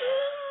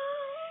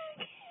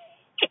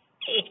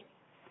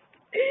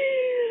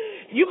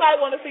 you might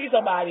want to see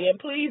somebody, and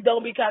please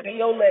don't be cocking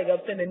your leg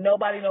up, sending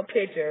nobody no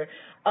picture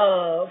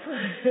of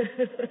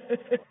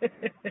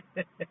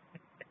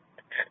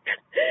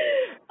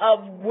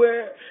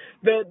where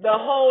the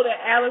hole that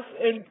Alice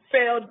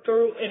fell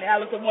through in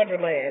Alice in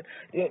Wonderland.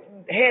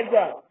 Heads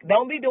up.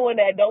 Don't be doing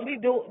that.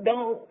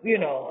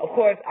 Of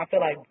course, I feel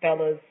like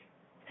fellas,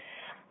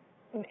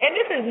 and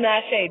this is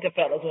not shade to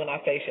fellas when I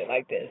say shit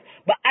like this,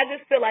 but I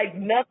just feel like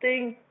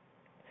nothing,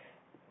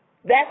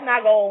 that's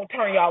not going to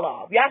turn y'all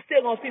off. Y'all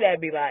still going to see that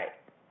and be like,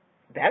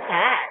 That's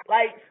hot.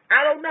 Like,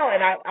 I don't know.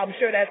 And I'm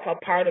sure that's a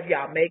part of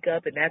y'all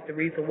makeup, and that's the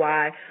reason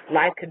why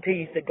life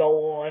continues to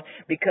go on,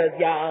 because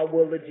y'all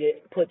will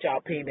legit put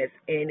y'all penis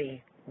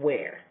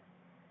anywhere.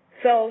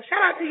 So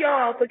shout out to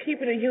y'all for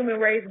keeping the human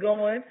race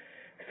going.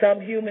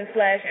 Some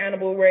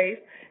human/animal race.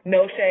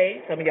 No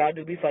shade. Some of y'all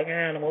do be fucking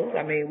animals.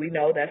 I mean, we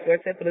know that's where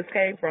syphilis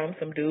came from.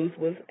 Some dudes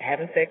was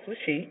having sex with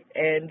sheep.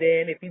 And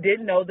then if you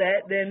didn't know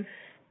that, then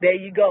there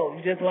you go.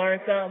 You just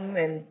learned something,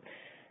 and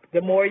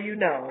the more you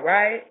know,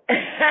 right?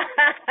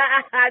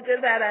 I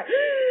just had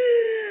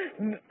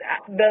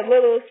the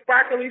little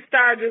sparkly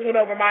star just went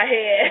over my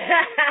head.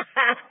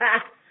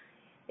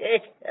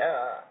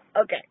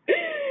 Okay.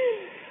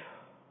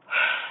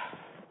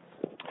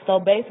 So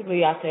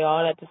basically, I say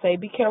all that to say,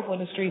 be careful in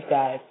the streets,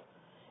 guys.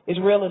 It's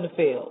real in the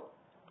field.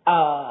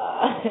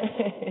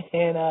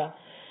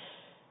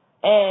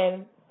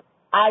 And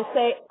I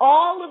say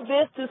all of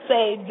this to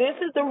say this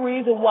is the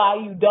reason why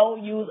you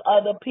don't use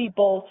other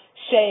people's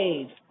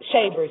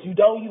shavers. You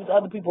don't use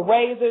other people's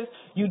razors.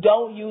 You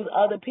don't use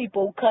other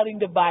people's cutting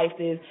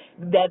devices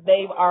that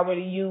they've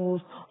already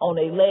used on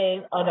their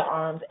legs,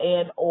 underarms,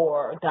 and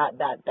or ...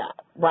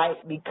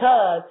 right?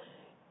 Because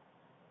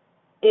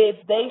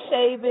if they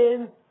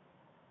shaving,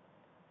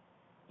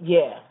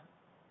 yeah,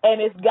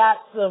 and it's got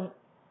some,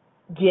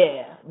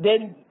 yeah,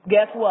 then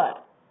guess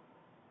what?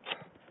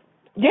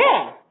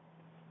 Yeah.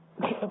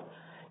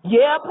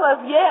 Yeah plus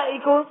yeah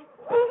equals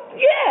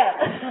yeah.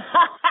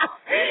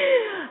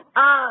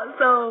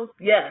 So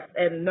yes,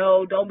 and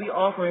no, don't be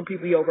offering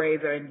people your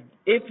razor, and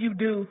if you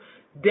do,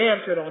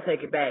 damn sure don't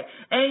take it back.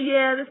 And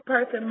yeah, this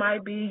person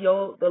might be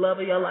the love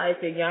of your life,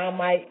 and y'all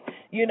might,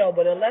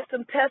 but unless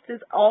them tests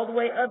is all the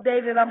way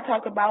updated, I'm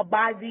talking about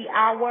by the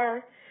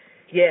hour,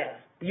 yeah,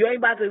 you ain't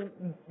about to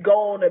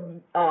go on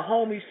a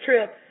homie's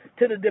trip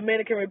to the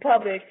Dominican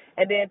Republic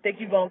and then think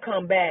you're going to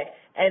come back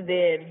and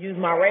then use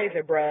my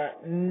razor, bruh.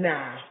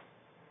 Nah.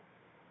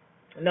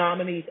 No, I'm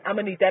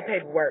gonna need that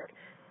paperwork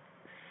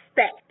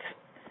stacked.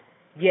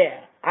 Yeah,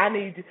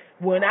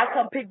 when I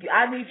come pick you,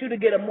 I need you to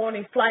get a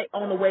morning flight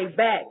on the way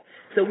back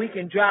so we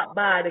can drop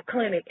by the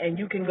clinic and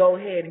you can go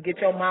ahead and get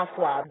your mouth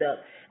swabbed up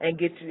and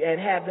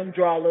have them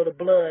draw a little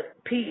blood,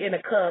 pee in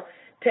a cup,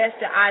 test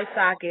your eye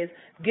sockets,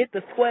 get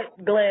the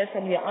sweat glands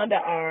from your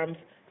underarms.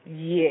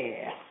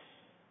 Yeah.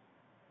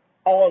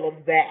 All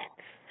of that.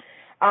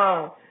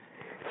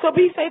 So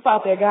be safe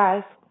out there,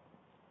 guys.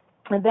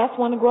 And that's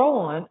one to grow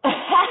on.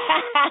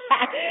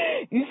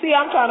 You see,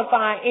 I'm trying to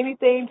find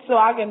anything so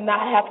I can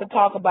not have to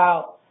talk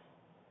about.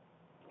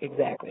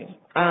 Exactly.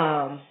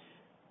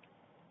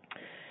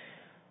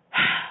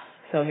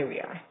 So here we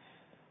are.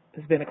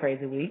 It's been a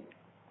crazy week.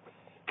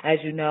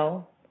 As you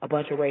know, a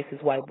bunch of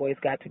racist white boys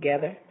got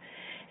together.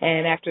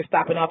 And after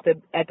stopping off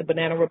at the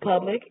Banana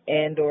Republic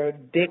and or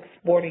Dick's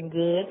Sporting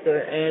Goods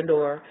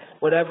or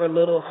whatever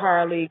little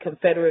Harley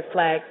Confederate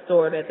flag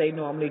store that they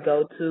normally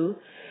go to,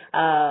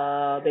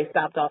 they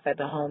stopped off at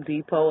the Home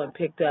Depot and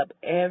picked up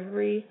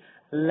every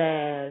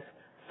last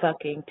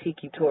fucking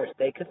tiki torch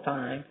they could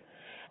find.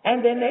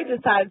 And then they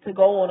decided to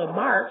go on a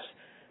march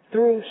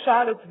through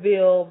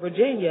Charlottesville,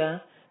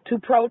 Virginia, to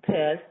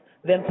protest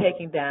them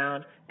taking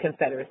down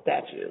Confederate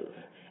statues.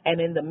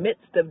 And in the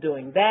midst of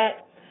doing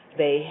that,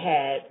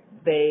 a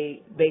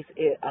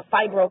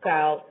fight broke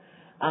out,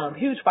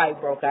 huge fight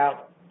broke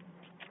out,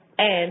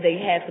 and they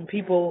had some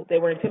people, they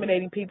were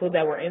intimidating people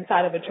that were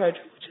inside of a church,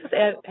 just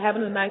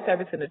having a nice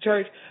service in the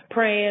church,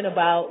 praying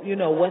about,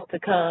 what's to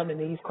come, and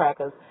these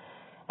crackers,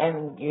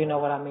 and you know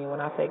what I mean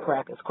when I say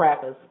crackers,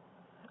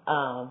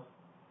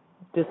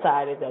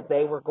 decided that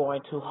they were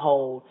going to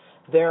hold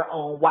their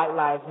own White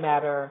Lives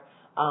Matter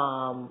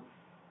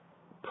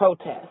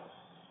protest.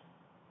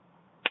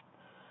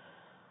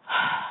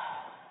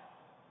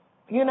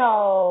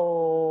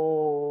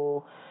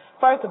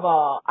 First of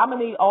all, I'm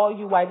gonna need all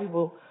you white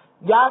people.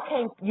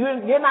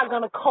 You're not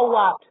gonna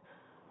co-opt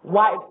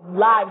White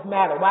Lives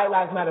Matter,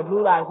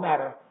 Blue Lives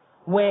Matter,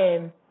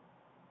 when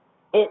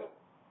it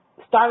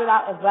started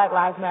out as Black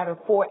Lives Matter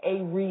for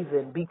a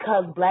reason,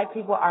 because black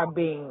people are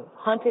being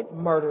hunted,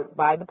 murdered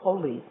by the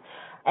police,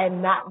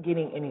 and not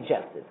getting any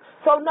justice.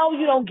 So no,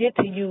 you don't get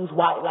to use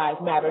White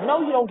Lives Matter.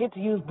 No, you don't get to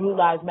use Blue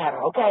Lives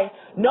Matter, okay?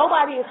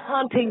 Nobody is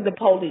hunting the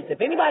police.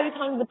 If anybody's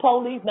hunting the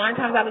police, 9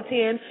 times out of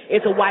 10,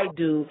 it's a white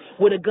dude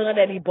with a gun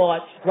that he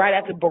bought right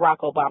after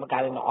Barack Obama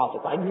got in the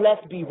office. Like,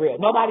 let's be real.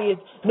 No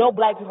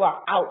black people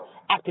are out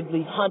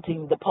actively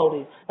hunting the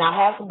police. Now,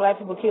 have some black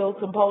people killed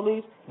some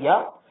police?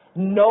 Yup.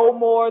 No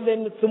more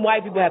than some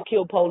white people have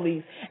killed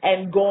police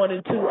and gone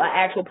into an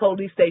actual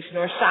police station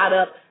or shot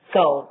up.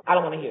 So I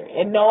don't want to hear it.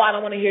 And no, I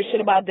don't want to hear shit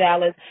about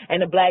Dallas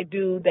and the black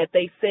dude that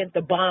they sent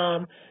the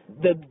bomb.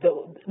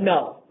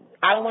 No,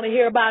 I don't want to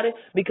hear about it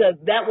because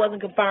that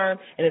wasn't confirmed.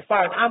 And as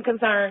far as I'm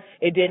concerned,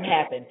 it didn't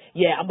happen.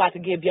 Yeah, I'm about to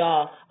give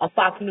y'all a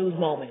Fox News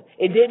moment.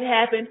 It didn't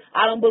happen.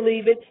 I don't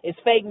believe it. It's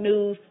fake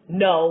news.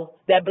 No,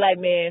 that black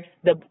man,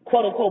 the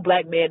quote unquote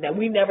black man that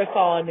we never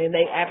saw, and then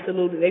they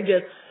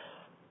just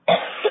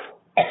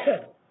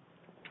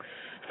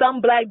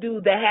some black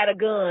dude that had a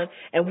gun,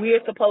 and we're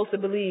supposed to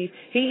believe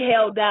he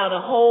held down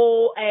a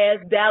whole ass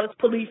Dallas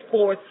police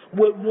force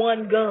with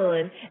one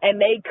gun, and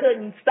they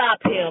couldn't stop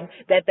him,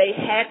 that they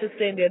had to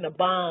send in a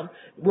bomb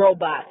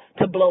robot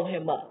to blow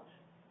him up.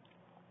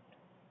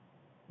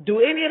 Do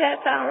any of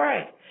that sound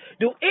right?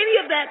 Do any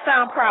of that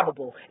sound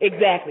probable?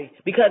 Exactly,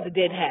 because it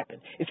didn't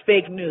happen. It's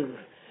fake news.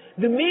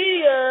 The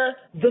media,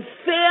 the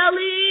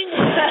selling.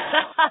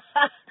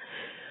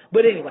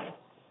 But anyway,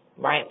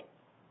 right?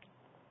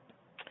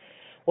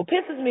 What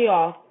pisses me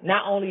off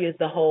not only is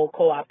the whole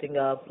co-opting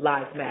of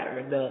Lives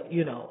Matter,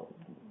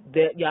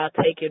 that y'all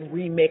taking,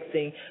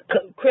 remixing,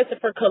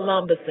 Christopher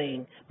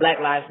Columbusing Black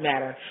Lives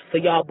Matter for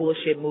y'all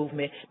bullshit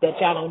movement that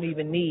y'all don't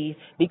even need,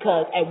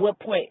 because at what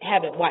point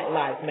haven't white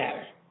lives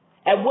matter?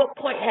 At what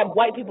point have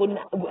white people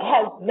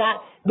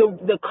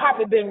the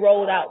carpet been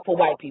rolled out for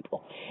white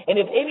people? And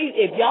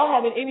if y'all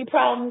having any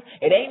problems,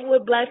 it ain't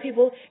with black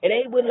people, it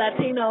ain't with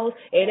Latinos,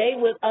 it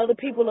ain't with other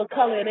people of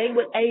color, it ain't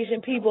with Asian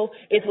people,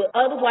 it's with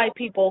other white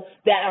people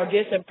that are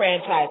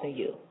disenfranchising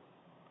you.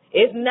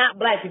 It's not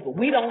black people.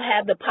 We don't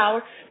have the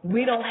power,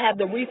 we don't have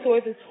the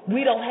resources,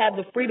 we don't have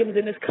the freedoms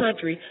in this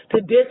country to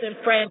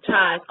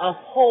disenfranchise a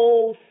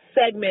whole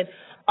segment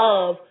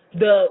of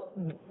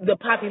the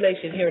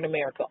population here in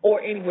America or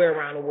anywhere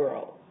around the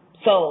world.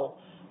 So,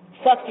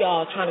 fuck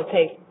y'all trying to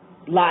take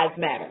Lives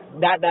Matter,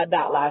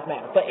 Lives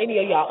Matter, for any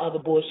of y'all other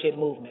bullshit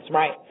movements,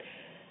 right?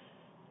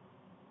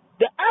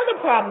 The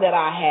other problem that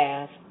I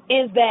have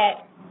is that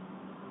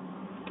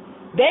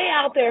they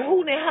out there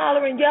hooting and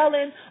hollering,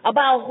 yelling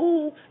about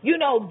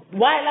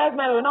White Lives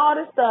Matter and all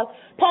this stuff.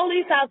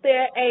 Police out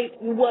there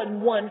wasn't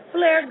one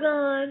flare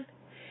gun.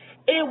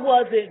 It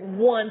wasn't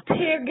one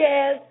tear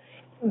gas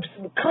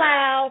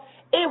cloud.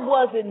 It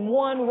wasn't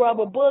one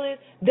rubber bullet.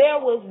 There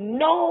was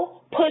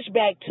no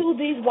pushback to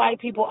these white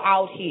people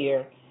out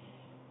here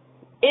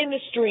in the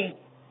street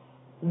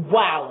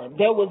wilding.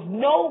 There was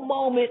no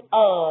moment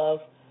of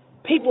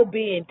people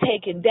being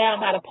taken down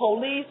by the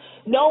police.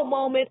 No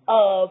moment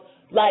of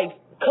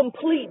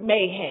complete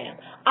mayhem.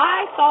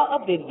 I saw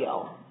a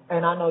video,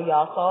 and I know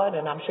y'all saw it,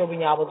 and I'm sure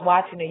when y'all was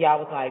watching it, y'all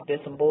was like,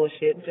 "This some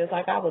bullshit," just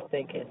like I was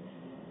thinking.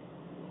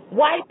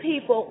 White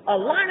people, a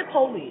line of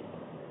police.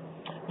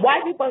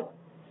 White people,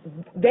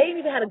 they didn't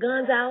even have the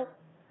guns out.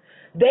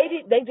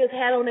 They just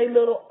had on their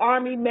little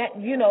army,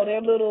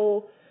 their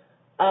little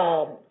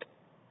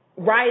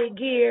riot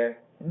gear.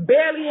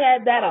 Barely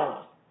had that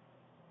on.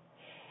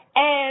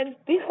 And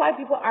these white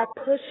people are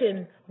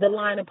pushing the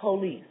line of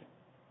police.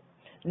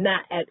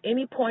 Not at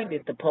any point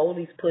did the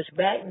police push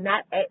back.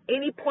 Not at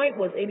any point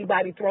was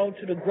anybody thrown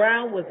to the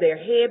ground. Was their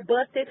head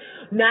busted?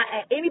 Not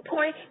at any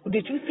point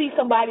did you see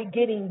somebody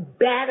getting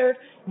battered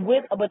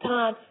with a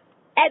baton.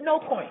 At no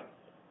point.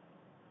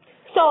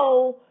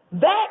 So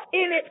that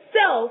in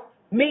itself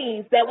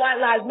means that white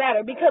lives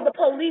matter, because the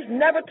police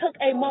never took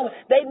a moment.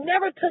 They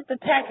never took the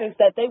tactics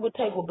that they would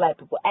take with black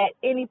people at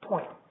any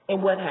point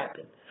in what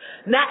happened.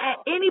 Not at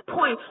any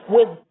point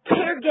was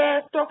tear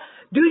gas thrown.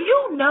 Do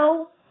you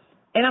know,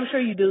 and I'm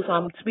sure you do, so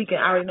I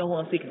already know who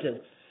I'm speaking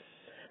to.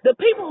 The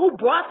people who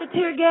brought the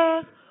tear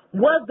gas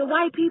was the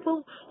white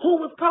people who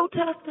was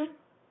protesting.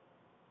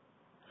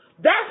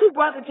 That's who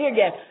brought the tear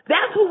gas.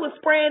 That's who was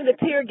spraying the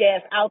tear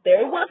gas out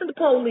there. It wasn't the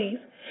police.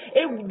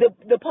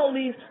 The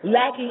police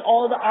lacking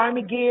all the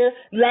army gear,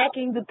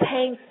 lacking the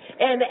tanks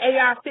and the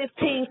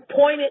AR-15s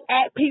pointed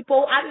at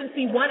people. I didn't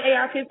see one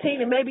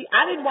AR-15, and maybe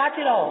I didn't watch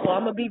it all, so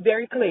I'm going to be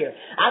very clear.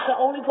 I could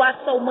only watch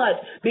so much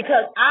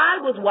because I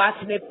was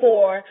watching it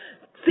for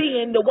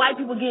seeing the white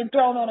people getting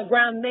thrown on the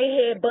ground and their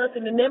head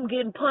busting and them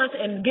getting punched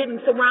and getting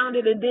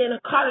surrounded and then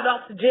carted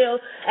off to jail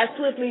as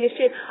swiftly as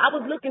shit. I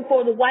was looking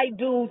for the white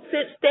dude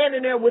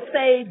standing there with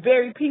Sage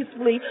very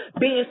peacefully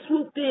being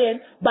swooped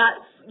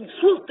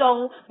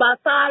on by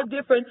 5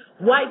 different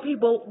white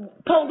people,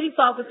 police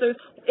officers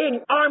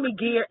in army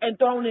gear and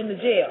thrown into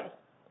jail.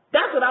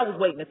 That's what I was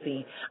waiting to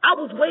see. I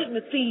was waiting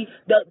to see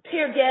the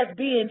tear gas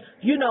being,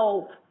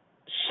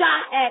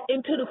 shot at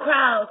into the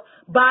crowds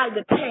by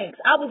the tanks.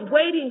 I was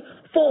waiting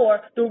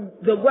for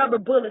the rubber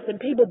bullets and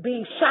people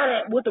being shot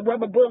at with the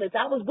rubber bullets.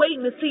 I was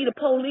waiting to see the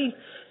police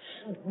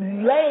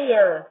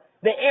layer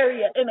the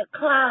area in a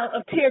cloud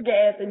of tear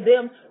gas and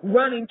them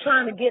running,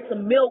 trying to get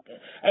some milk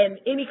and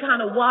any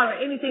kind of water,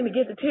 anything to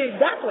get the tear.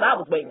 That's what I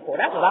was waiting for.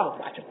 That's what I was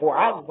watching for.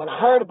 When I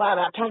heard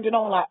about it, I turned it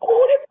on like,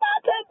 oh, this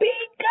about to be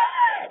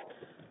good.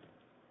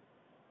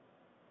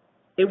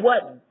 It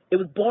wasn't. It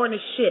was boring as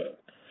shit.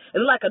 It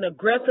looked like an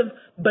aggressive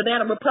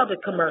Banana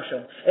Republic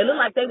commercial. It looked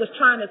like they was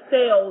trying to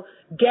sell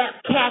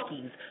Gap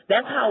khakis.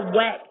 That's how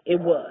whack it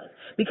was,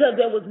 because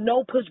there was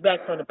no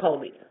pushback from the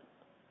police.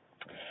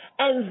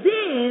 And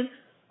then,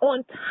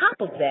 on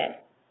top of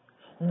that,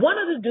 one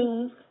of the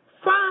dudes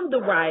from the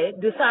riot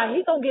decided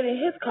he's going to get in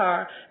his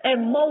car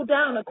and mow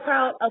down a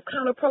crowd of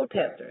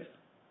counter-protesters.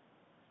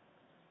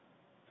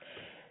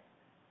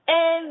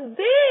 And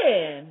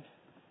then,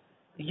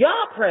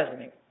 y'all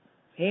president,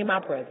 he ain't my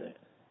president,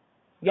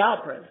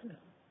 y'all president,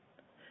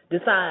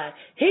 decide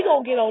he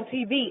gonna get on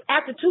TV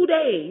after 2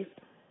 days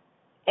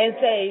and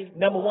say,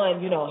 number one,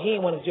 he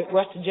didn't want to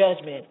rush to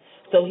judgment,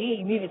 so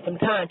he needed some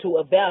time to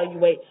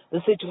evaluate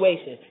the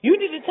situation. You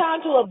needed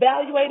time to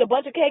evaluate a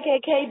bunch of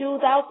KKK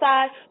dudes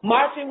outside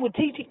marching with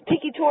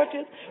tiki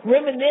torches,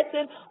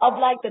 reminiscent of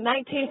like the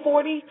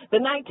 1940s, the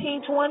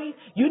 1920s.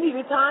 You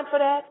needed time for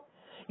that.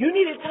 You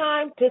needed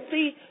time to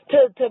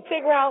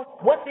figure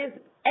out what this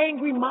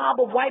angry mob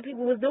of white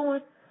people was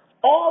doing.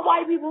 All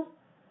white people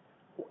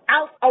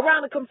out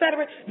around the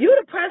Confederate. You're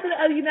the president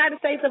of the United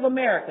States of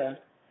America,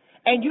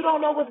 and you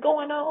don't know what's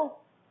going on?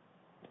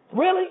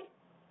 Really?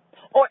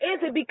 Or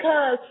is it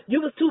because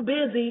you was too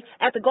busy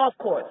at the golf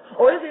course?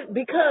 Or is it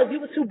because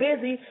you was too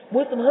busy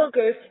with some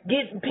hookers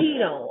getting peed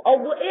on?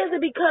 Or is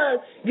it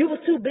because you was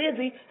too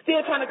busy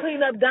still trying to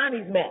clean up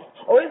Donnie's mess?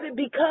 Or is it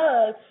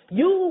because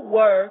you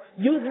were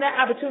using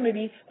that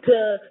opportunity to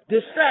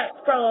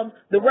distract from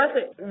the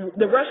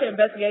Russia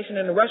investigation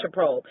and the Russia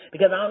probe?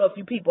 Because I don't know if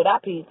you people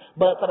that piece,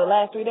 but for the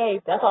last 3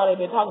 days, that's all they've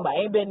been talking about.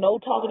 Ain't been no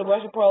talk of the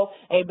Russia probe.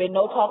 Ain't been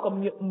no talk of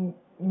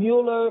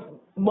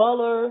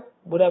Mueller,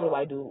 whatever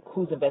I do,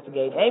 who's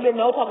investigating. Ain't been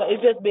no talk.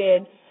 It's just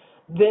been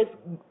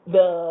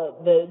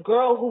the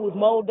girl who was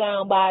mowed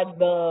down by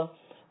the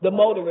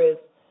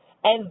motorist,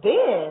 and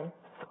then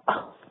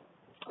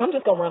I'm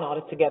just gonna run all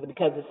this together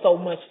because it's so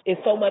much,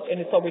 and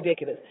it's so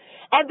ridiculous.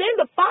 And then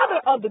the father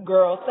of the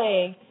girl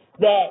saying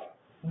that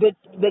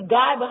the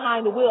guy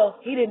behind the wheel,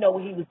 he didn't know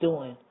what he was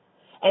doing,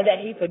 and that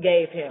he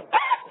forgave him.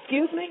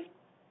 Excuse me.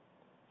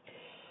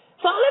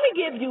 So let me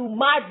give you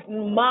my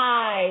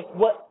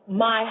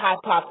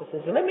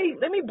hypothesis, and let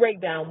me break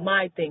down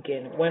my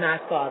thinking when I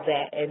saw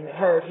that and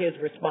heard his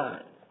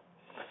response.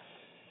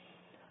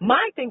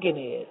 My thinking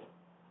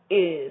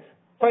is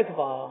first of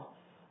all,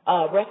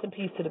 rest in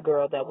peace to the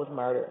girl that was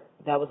murdered.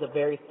 That was a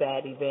very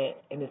sad event,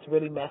 and it's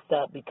really messed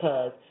up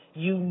because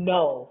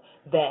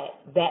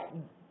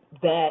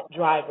that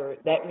driver,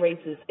 that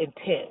racist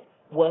intent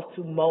was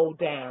to mow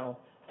down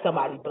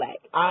somebody black.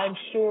 I'm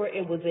sure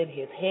it was in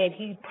his head.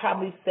 He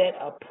probably said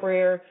a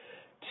prayer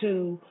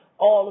to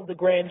all of the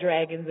grand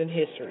dragons in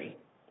history.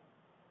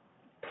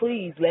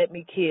 Please let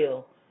me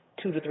kill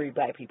 2 to 3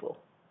 black people.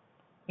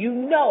 You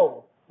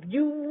know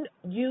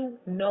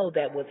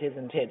that was his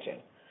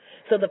intention.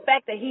 So the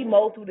fact that he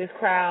mowed through this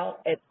crowd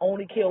and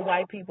only killed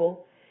white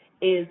people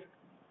is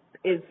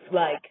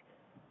like,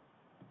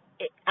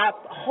 I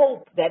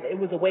hope that it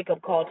was a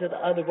wake-up call to the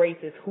other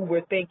races who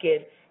were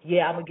thinking,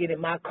 yeah, I'm going to get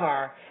in my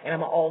car and I'm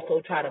going to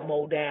also try to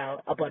mow down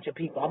a bunch of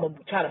people. I'm going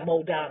to try to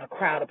mow down a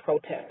crowd of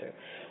protesters.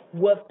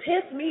 What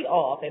pissed me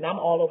off, and I'm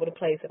all over the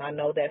place and I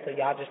know that, so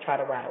y'all just try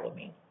to ride with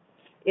me,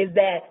 is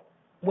that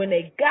when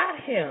they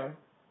got him,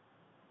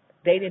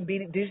 they didn't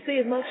beat him. Did you see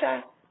his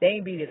mugshot? They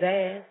ain't beat his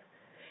ass.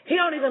 He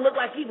don't even look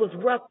like he was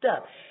roughed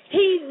up.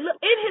 In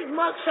his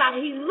mugshot,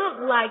 he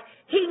looked like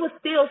he was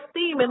still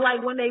steaming,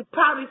 like when they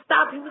probably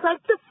stopped, he was like,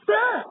 the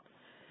fuck?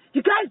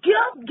 You guys get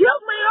up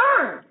my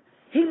arm.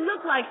 He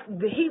looked like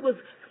he was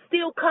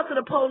still cussing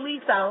the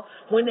police out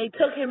when they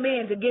took him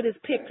in to get his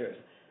pictures.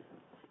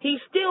 He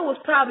still was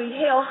probably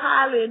hell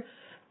highling,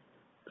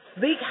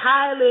 Zeke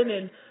highling,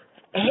 and,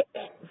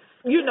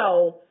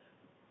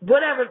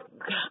 whatever,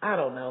 I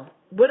don't know,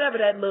 whatever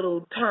that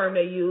little term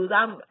they use.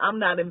 I'm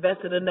not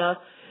invested enough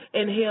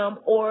in him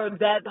or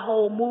that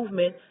whole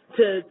movement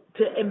to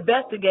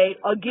investigate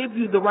or give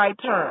you the right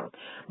term.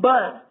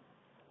 But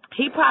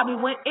he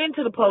probably went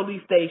into the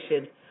police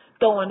station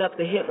throwing up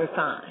the Hitler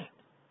sign,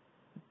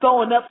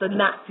 throwing up the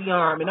Nazi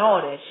arm and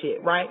all that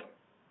shit, right?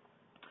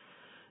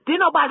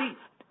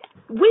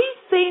 We've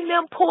seen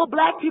them pull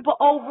black people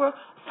over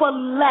for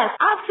less.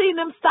 I've seen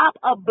them stop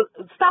a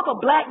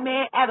black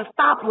man at a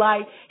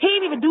stoplight. He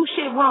didn't even do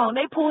shit wrong.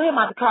 They pull him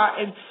out the car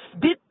and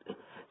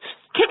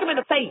kick him in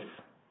the face.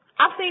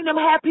 I've seen them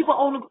have people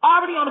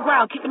already on the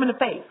ground, kick them in the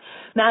face.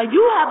 Now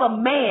you have a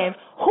man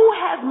who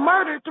has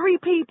murdered 3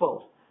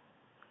 people,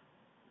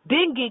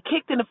 didn't get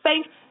kicked in the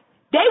face.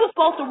 They were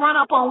supposed to run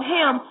up on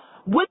him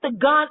with the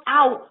gun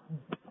out,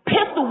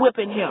 pistol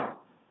whipping him.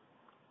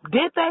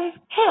 Did they?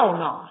 Hell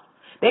no.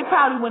 They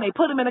probably, when they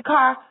put him in the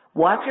car,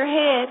 watch your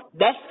head.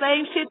 That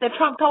same shit that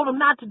Trump told him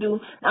not to do,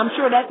 I'm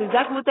sure that's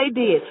exactly what they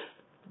did.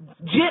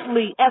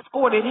 Gently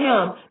escorted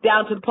him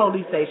down to the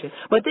police station.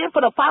 But then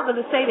for the father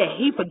to say that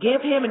he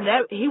forgave him and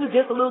that he was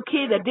just a little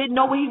kid that didn't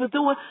know what he was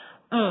doing,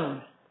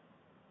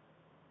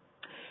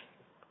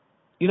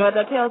 you know what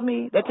that tells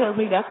me? That tells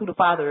me that's who the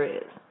father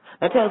is.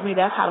 That tells me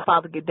that's how the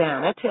father get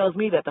down. That tells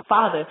me that the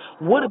father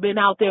would have been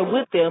out there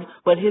with them,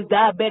 but his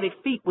diabetic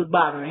feet was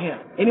bothering him.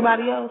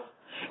 Anybody else?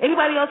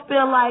 Anybody else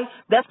feel like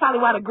that's probably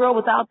why the girl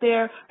was out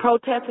there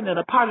protesting and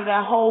a part of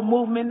that whole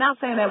movement? Not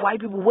saying that white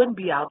people wouldn't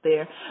be out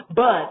there,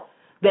 but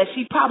that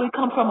she probably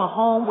come from a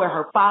home where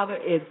her father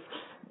is,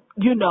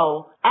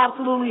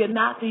 absolutely a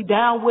Nazi,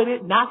 down with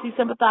it, Nazi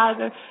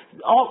sympathizer,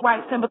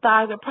 alt-right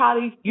sympathizer,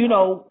 probably,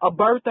 a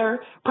birther,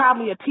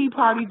 probably a Tea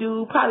Party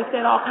dude, probably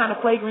said all kind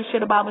of flagrant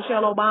shit about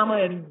Michelle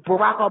Obama and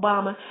Barack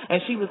Obama,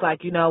 and she was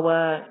like, you know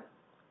what,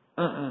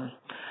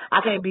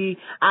 I can't be,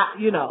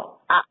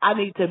 I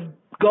need to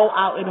go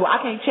out in the world.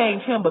 I can't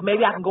change him, but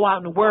maybe I can go out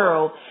in the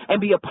world and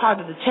be a part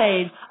of the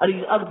change of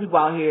these other people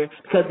out here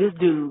because this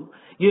dude,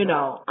 you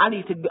know, I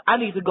need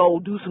to go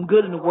do some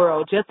good in the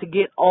world just to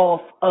get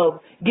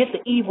the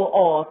evil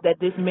off that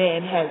this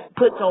man has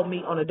puts on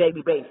me on a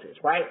daily basis,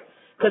 right?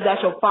 Because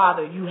that's your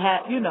father. You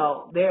have, you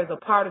know, there's a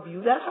part of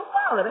you that's your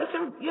father. That's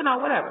your, you know,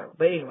 whatever.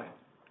 But anyway,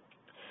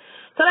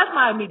 so that's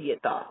my immediate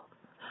thought.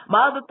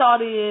 My other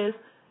thought is,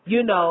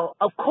 you know,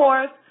 of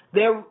course,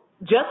 they're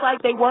just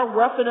like they weren't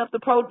roughing up the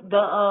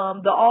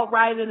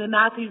alt-right and the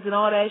Nazis and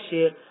all that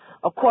shit.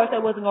 Of course, they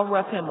wasn't gonna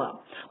rough him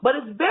up. But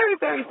it's very,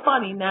 very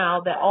funny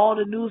now that all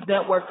the news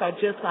networks are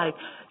just like,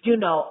 you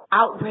know,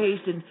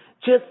 outraged and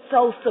just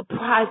so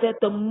surprised at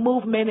the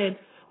movement. And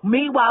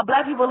meanwhile,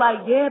 black people are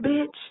like, yeah,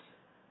 bitch.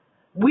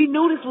 We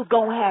knew this was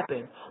going to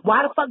happen.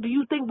 Why the fuck do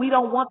you think we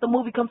don't want the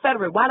movie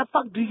Confederate? Why the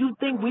fuck do you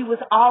think we was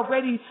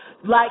already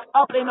like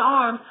up in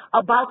arms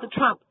about the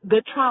Trump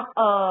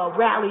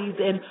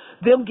rallies and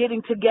them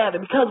getting together?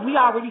 Because we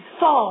already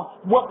saw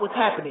what was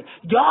happening.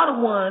 Y'all the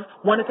ones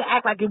wanted to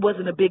act like it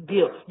wasn't a big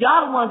deal.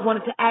 Y'all the ones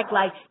wanted to act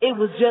like it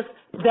was just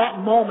that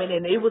moment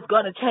and it was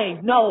going to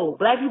change. No,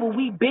 black people,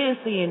 we've been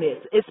seeing this,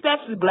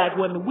 especially black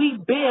women. We've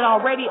been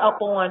already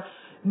up on,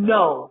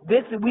 no,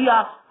 we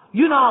are.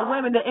 You know how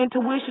women, the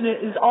intuition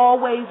is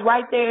always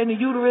right there in the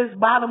uterus,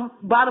 bottom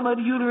of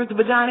the uterus, the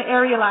vagina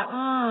area, like,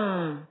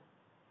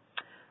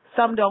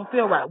 something don't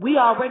feel right. We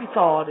already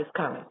saw all this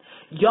coming.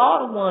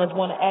 Y'all the ones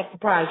want to act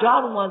surprised.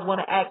 Y'all the ones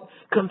want to act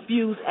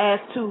confused as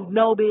to,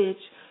 no,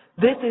 bitch,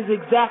 this is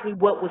exactly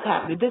what was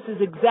happening. This is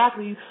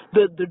exactly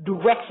the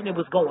direction it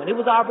was going. It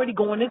was already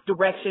going this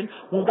direction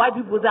when white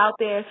people was out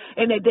there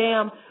in their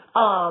damn,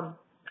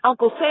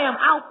 Uncle Sam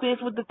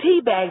outfits with the tea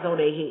bags on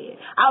their head,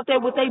 out there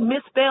with their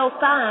misspelled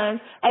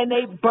signs, and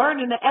they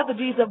burning the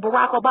effigies of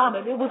Barack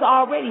Obama. It was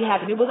already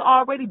happening. It was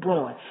already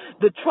brewing.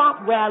 The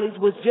Trump rallies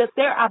was just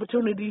their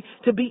opportunity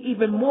to be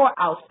even more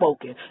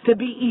outspoken, to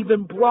be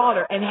even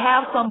broader, and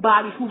have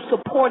somebody who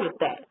supported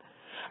that.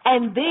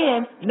 And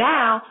then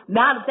now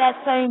that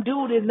same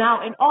dude is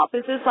now in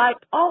office, it's like,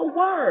 oh,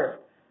 word,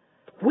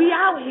 we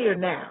out here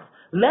now.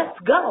 Let's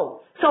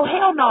go. So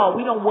hell no,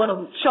 we don't want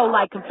to show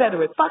like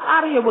Confederate. Fuck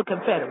out of here with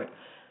Confederate.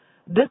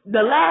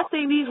 The last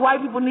thing these white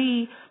people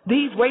need,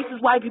 these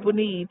racist white people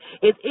need,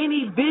 is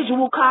any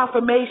visual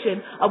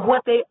confirmation of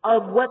what they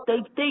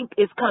think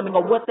is coming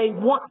or what they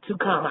want to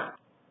come out.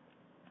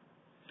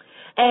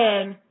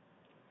 And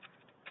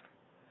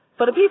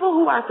for the people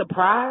who are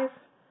surprised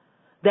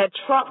that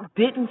Trump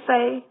didn't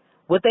say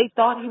what they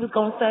thought he was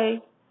going to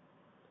say,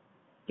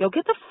 yo,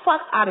 get the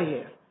fuck out of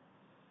here.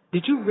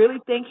 Did you really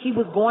think he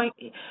was going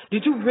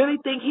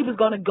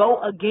to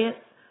go against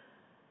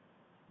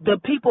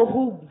the people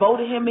who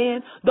voted him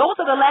in? Those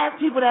are the last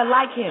people that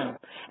like him.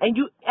 And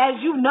as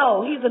you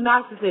know, he's a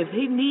narcissist.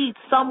 He needs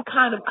some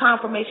kind of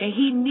confirmation.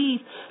 He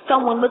needs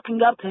someone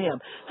looking up to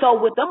him.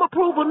 So with them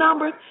approval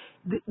numbers,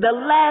 the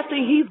last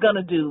thing he's going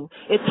to do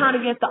is turn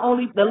against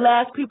the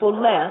last people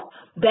left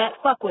that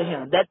fuck with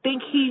him, that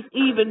think he's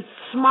even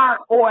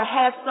smart or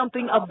has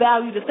something of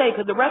value to say.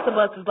 Because the rest of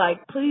us is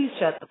like, please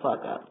shut the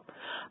fuck up.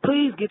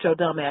 Please get your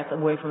dumb ass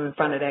away from in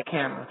front of that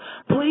camera.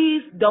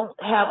 Please don't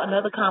have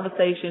another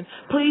conversation.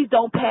 Please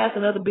don't pass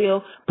another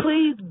bill.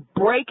 Please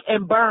break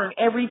and burn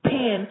every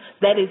pen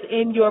that is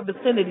in your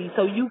vicinity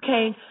so you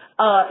can't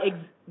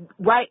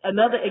write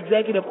another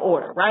executive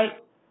order, right?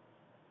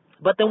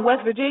 But them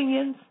West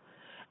Virginians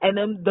and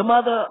them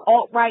other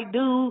alt-right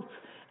dudes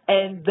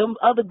and them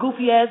other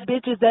goofy-ass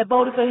bitches that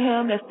voted for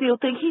him that still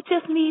think he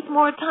just needs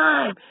more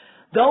time.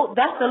 Though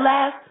that's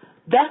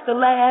the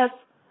last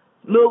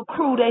little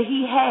crew that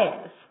he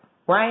has,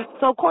 right?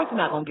 So, of course, he's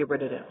not going to get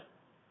rid of them.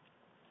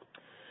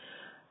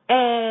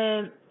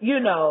 And, you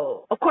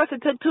know, of course,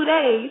 it took 2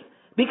 days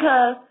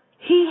because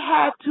he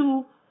had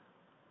to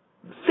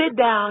sit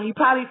down.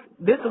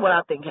 This is what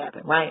I think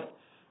happened, right?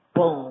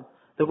 Boom.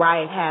 The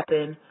riot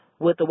happened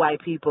with the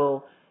white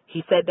people.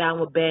 He sat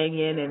down with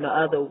Banyan and the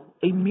other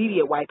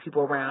immediate white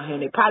people around him.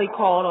 They probably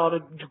called all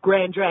the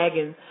Grand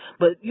Dragons,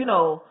 but, you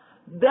know,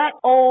 that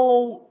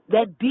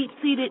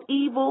deep-seated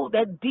evil,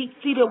 that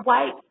deep-seated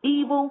white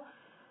evil,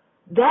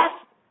 that's,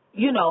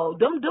 you know,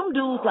 them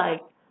dudes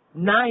like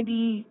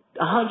 90,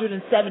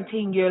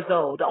 117 years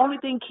old. The only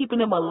thing keeping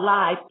them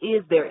alive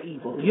is their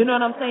evil. You know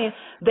what I'm saying?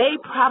 They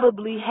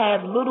probably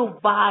have little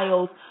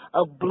vials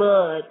of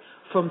blood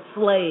from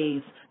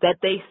slaves that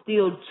they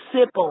still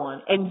sip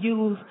on and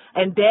use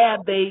and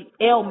dab their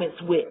ailments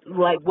with,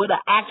 like with an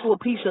actual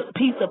piece of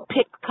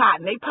picked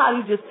cotton. They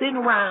probably just sitting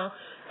around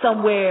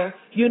somewhere,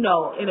 you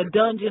know, in a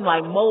dungeon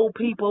like mole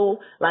people,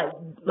 like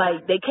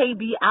they can't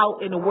be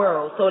out in the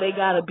world, so they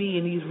gotta be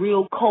in these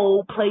real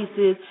cold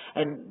places,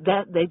 and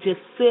that they just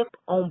sip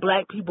on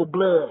black people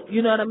blood.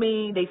 You know what I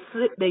mean? They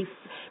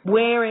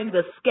wearing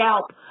the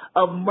scalp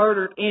of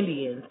murdered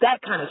Indians,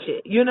 that kind of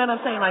shit. You know what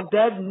I'm saying? Like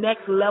that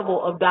next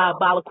level of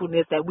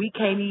diabolicalness that we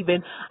can't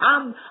even,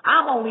 I'm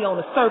only on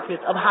the surface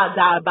of how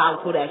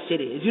diabolical that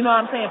shit is. You know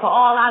what I'm saying? For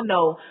all I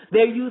know,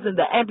 they're using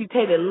the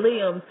amputated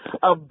limbs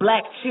of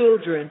black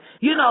children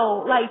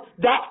and, like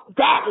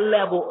that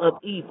level of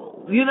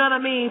evil. You know what I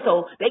mean?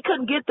 So they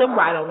couldn't get them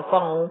right on the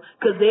phone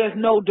because there's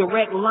no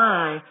direct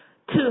line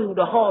to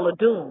the Hall of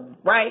Doom,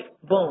 right?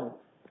 Boom.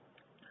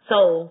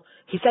 So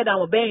he sat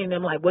down with Benny and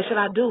them like, what should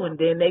I do? And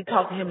then they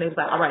talked to him. They was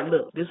like, all right,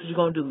 look, this is what you're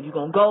going to do. You're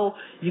going to go,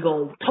 you're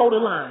going to toe the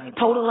line,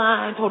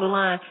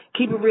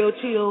 keep it real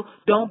chill.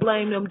 Don't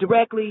blame them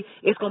directly.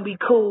 It's going to be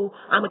cool.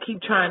 I'm going to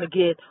keep trying to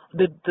get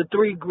the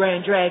 3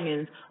 Grand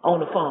Dragons on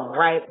the phone,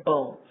 right?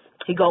 Boom.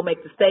 He go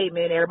make the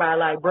statement. Everybody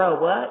like,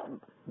 bro, what?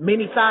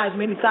 Many sides,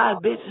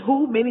 bitch.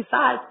 Who? Many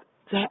sides?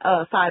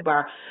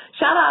 Sidebar.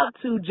 Shout out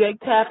to Jake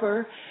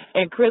Tapper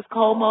and Chris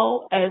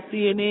Como at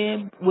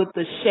CNN with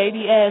the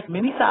shady ass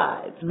many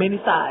sides.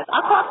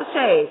 I caught the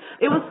shade.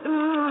 It was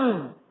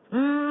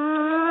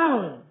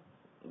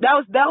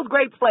that was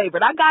grape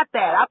flavored. I got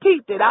that. I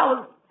peeped it. I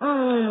was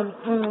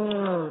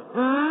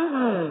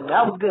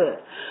that was good.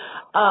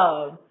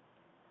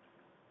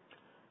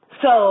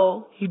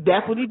 So he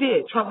definitely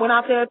did. Trump went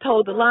out there,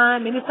 told the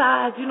line, many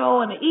sides, and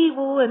the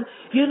evil, and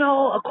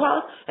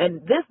across,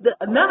 and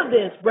none of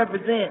this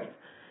represents.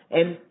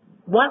 And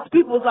once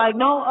people was like,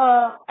 no,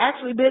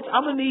 actually, bitch,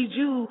 I'm gonna need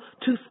you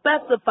to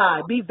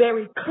specify, be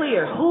very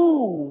clear,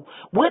 who,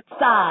 what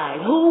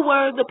side, who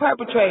were the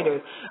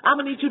perpetrators. I'm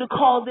gonna need you to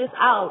call this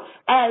out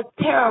as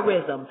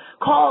terrorism.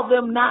 Call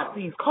them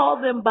Nazis.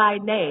 Call them by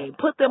name.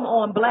 Put them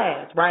on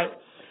blast, right?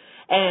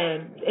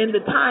 And in the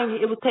time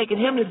it was taking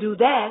him to do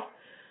that,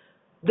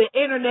 the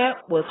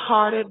internet was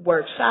hard at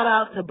work. Shout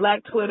out to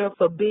Black Twitter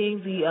for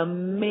being the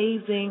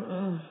amazing.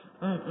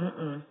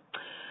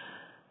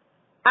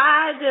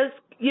 I just,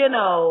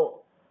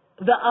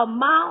 the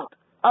amount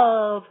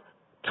of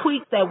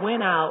tweets that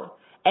went out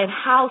and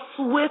how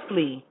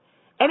swiftly,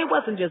 and it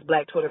wasn't just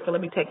Black Twitter, so let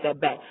me take that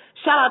back.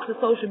 Shout out to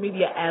social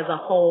media as a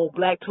whole,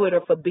 Black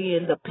Twitter, for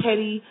being the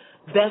petty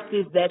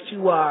vestige that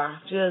you are.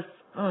 Just,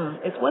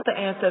 it's what the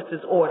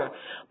ancestors order.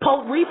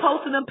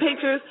 Reposting them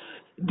pictures,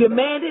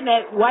 demanding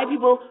that white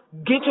people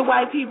get your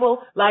white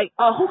people. Like,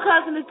 who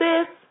cousin is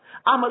this?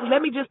 Let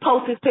me just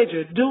post his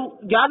picture.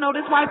 Do y'all know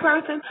this white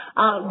person?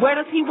 Where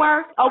does he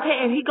work? Okay,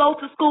 and he goes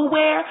to school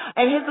where?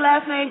 And his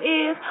last name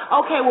is?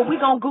 Okay, well, we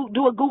gonna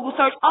do a Google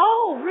search.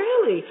 Oh,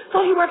 really?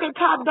 So he work at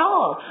Top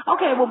Dog.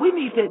 Okay, well, we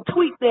need to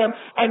tweet them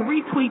and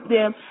retweet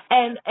them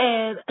and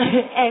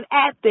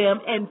at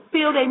them and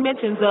fill their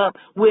mentions up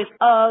with,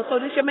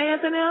 so this your man's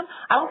in them?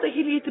 I don't think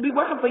he needs to be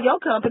working for your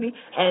company.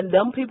 And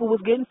them people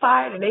was getting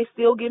fired, and they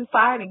still getting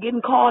fired and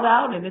getting called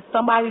out, and it's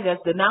somebody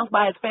that's denounced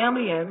by his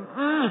family, and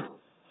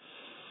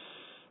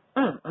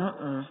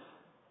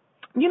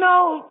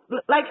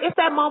like if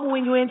that moment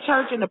when you're in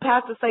church and the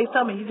pastor say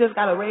something, you just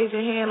gotta raise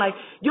your hand. Like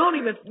you don't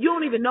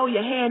even know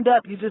your hand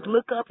up. You just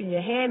look up and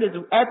your hand is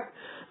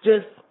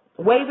just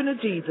waving to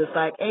Jesus,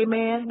 like,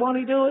 amen. Won't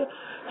he do it?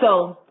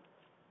 So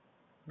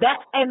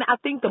and I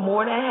think the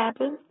more that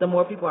happens, the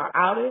more people are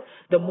outed,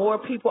 the more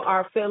people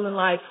are feeling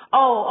like,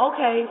 oh,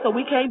 okay, so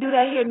we can't do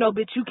that here. No,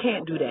 bitch, you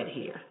can't do that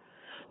here.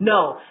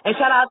 No. And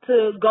shout out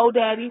to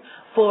GoDaddy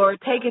for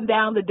taking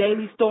down the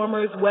Daily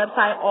Stormer's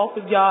website off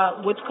of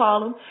y'all, what you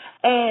call them.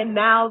 And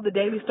now the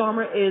Daily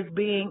Stormer is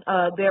being,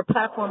 their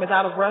platform is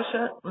out of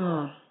Russia.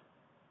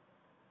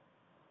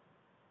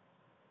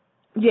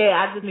 Yeah,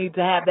 I just need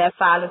to have that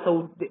silence,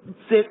 so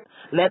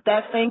let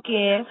that sink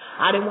in.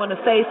 I didn't want to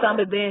say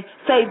something, then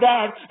say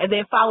that, and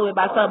then follow it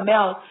by something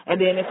else,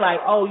 and then it's like,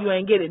 oh, you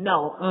ain't get it.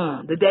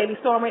 No. The Daily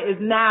Stormer is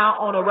now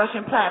on a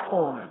Russian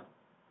platform.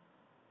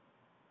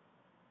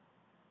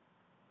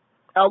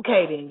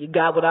 Okay, then, you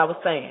got what I was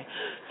saying.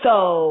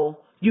 So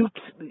you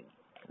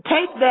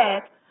take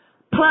that,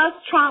 plus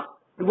Trump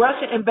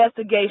Russia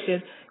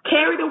investigation,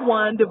 carry the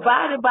one,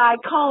 divided by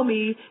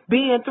Comey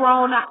being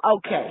thrown out.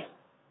 Okay.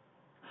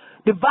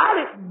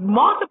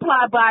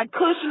 Multiplied by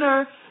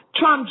Kushner,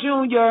 Trump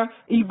Jr.,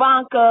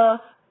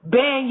 Ivanka,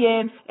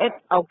 Bannon, and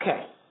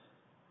okay.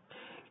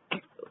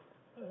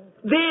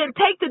 Then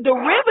take the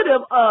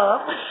derivative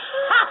of...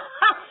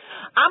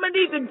 I'm going to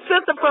need the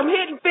sister from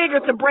Hidden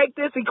Figures to break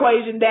this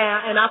equation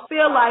down, and I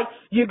feel like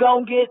you're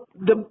going to get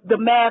the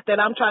math that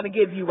I'm trying to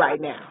give you right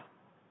now.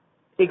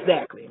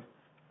 Exactly.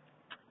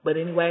 But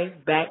anyway,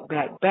 back,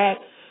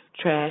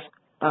 trash,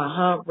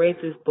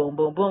 racist, boom,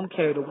 boom, boom,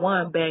 carry the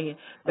one, banging,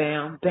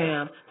 bam,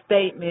 bam,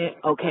 statement,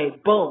 okay,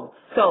 boom.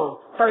 So,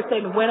 first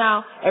statement went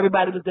out,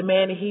 everybody was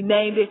demanding, he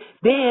named it.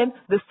 Then,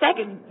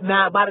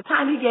 by the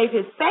time he gave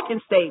his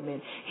second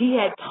statement, he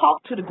had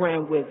talked to the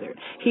Grand Wizard.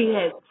 He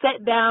had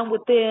sat down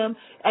with them,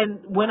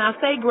 and when I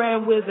say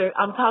Grand Wizard,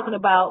 I'm talking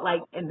about,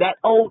 like, in that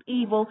old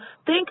evil,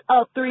 think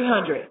of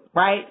 300,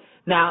 right?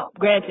 Now,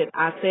 granted,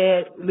 I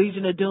said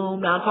Legion of Doom.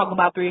 Now I'm talking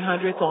about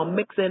 300, so I'm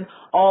mixing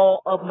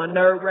all of my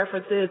nerd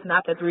references.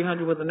 Not that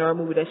 300 was a nerd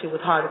movie. That shit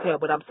was hard to tell,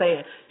 but I'm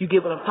saying you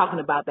get what I'm talking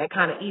about, that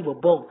kind of evil.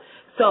 Boom.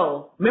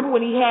 So, remember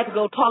when he had to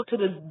go talk to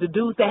the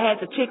dudes that had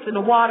the chicks in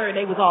the water, and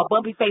they was all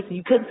bumpy faced, and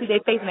you couldn't see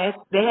their face, and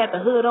they had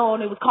the hood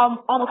on. It was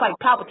almost like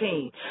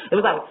Palpatine. It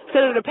was like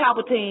Senator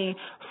Palpatine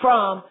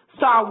from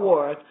Star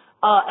Wars.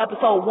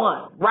 episode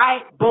 1,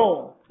 right?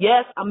 Boom.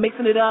 Yes, I'm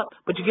mixing it up,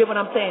 but you get what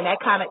I'm saying. That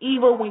kind of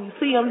evil, when you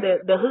see them,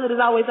 the hood is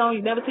always on.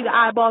 You never see the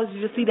eyeballs.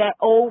 You just see that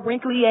old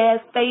wrinkly-ass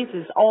face.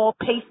 It's all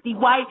pasty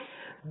white.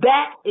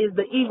 That is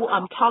the evil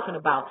I'm talking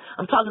about.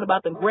 I'm talking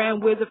about the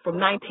Grand Wizard from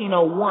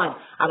 1901.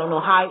 I don't know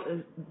how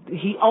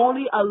he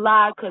only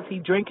alive because he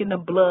drinking the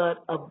blood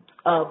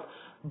of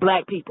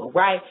black people,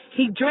 right?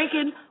 He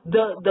drinking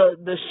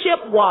the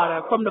ship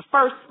water from the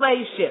first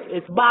slave ship.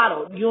 It's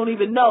bottled. You don't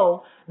even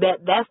know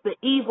that's the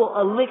evil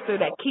elixir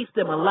that keeps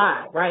them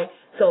alive, right?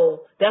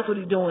 So that's what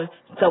he's doing.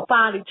 So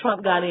finally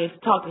Trump got in to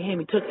talk to him.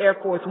 He took Air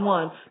Force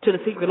One to the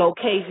secret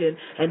location,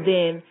 and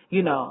then,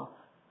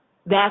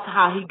 that's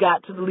how he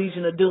got to the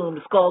Legion of Doom.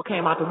 The skull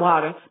came out the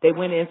water. They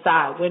went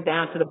inside, went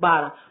down to the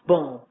bottom.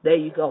 Boom. There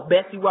you go.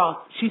 Betsy Ross,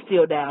 she's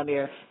still down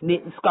there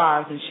knitting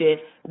scarves and shit.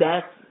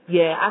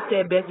 I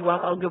said Betsy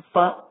Ross. I don't give a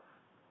fuck.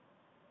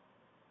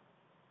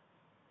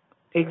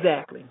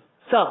 Exactly.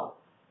 So,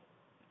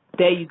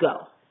 there you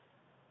go.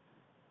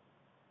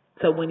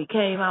 So when he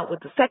came out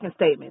with the second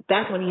statement,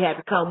 that's when he had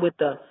to come with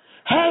the,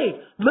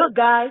 hey, look,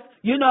 guys,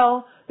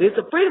 it's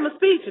a freedom of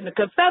speech, and the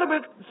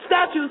Confederate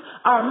statues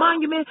are a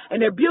monument,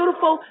 and they're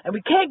beautiful, and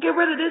we can't get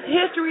rid of this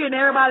history, and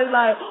everybody's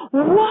like,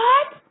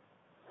 what?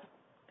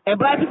 And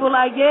black people are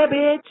like, yeah,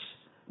 bitch,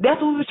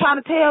 that's what we was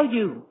trying to tell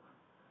you.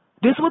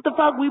 This is what the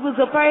fuck we was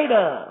afraid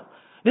of.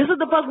 This is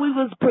the fuck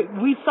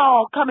we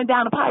saw coming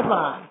down the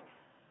pipeline.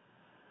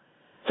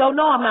 So,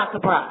 no, I'm not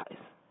surprised.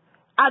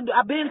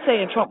 I've been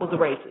saying Trump was a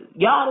racist.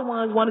 Y'all the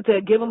ones wanted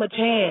to give him a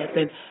chance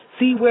and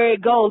see where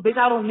it goes. Bitch,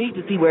 I don't need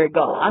to see where it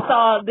goes. I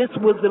saw this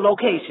was the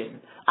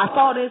location. I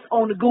saw this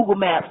on the Google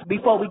Maps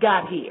before we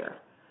got here.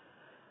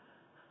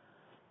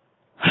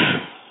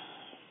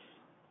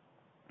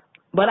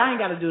 But I ain't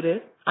got to do this.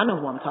 I know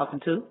who I'm talking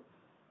to.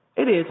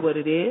 It is what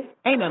it is.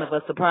 Ain't none of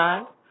us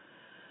surprised.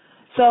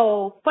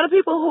 So for the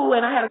people who,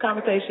 and I had a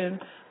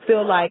conversation,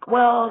 feel like,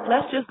 well,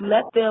 let's just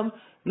let the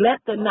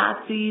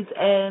Nazis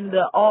and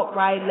the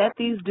alt-right, let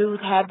these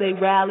dudes have their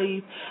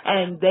rallies,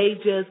 and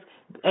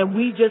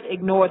we just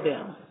ignore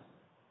them.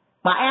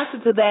 My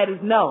answer to that is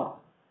no.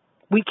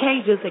 We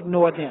can't just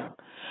ignore them.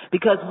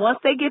 Because once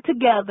they get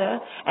together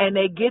and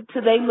they get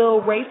to their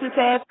little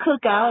racist-ass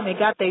cookout, and they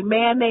got their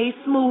mayonnaise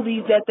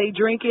smoothies that they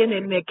drinking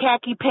in their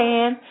khaki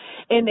pants,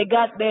 and they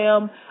got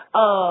them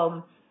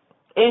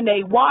in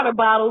their water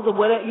bottles or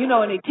whatever,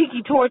 and their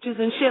tiki torches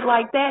and shit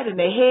like that, and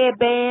their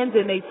headbands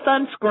and their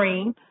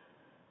sunscreen,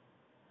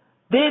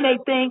 then they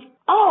think,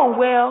 oh,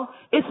 well,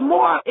 it's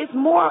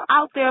more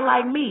out there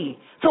like me.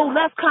 So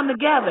let's come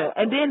together.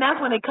 And then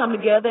that's when they come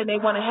together and they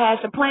want to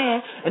hash a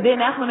plan. And then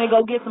that's when they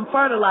go get some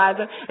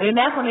fertilizer. And then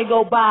that's when they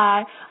go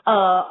buy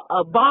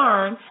a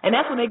barn. And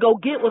that's when they go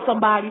get with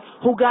somebody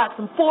who got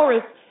some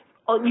forest,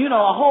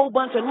 a whole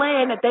bunch of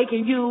land that they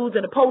can use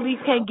and the police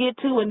can't get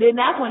to. And then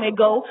that's when they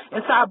go and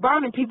start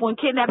burning people and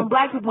kidnapping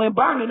black people and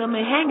burning them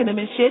and hanging them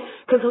and shit.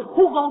 Because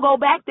who gonna go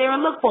back there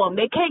and look for them?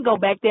 They can't go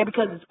back there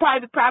because it's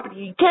private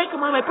property. You can't come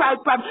on my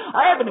private property.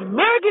 I have an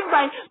American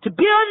right to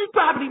build this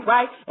property,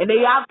 right? And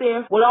they out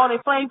there with all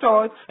their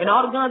flamethrowers and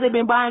all the guns they've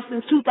been buying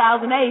since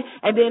 2008.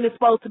 And then it's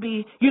supposed to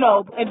be,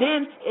 and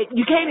then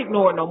you can't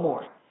ignore it no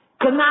more.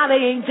 Because now they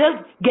ain't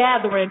just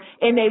gathering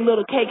in their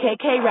little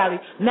KKK rally.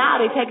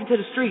 Now they taking to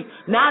the street.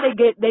 Now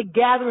they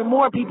gathering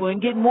more people and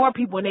getting more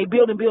people, and they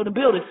building.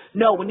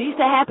 No, what needs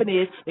to happen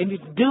is they need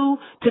to do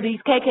to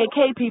these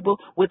KKK people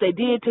what they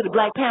did to the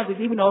Black Panthers,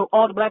 even though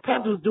all the Black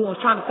Panthers was doing was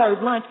trying to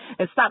serve lunch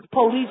and stop the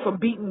police from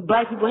beating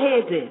black people's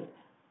heads in.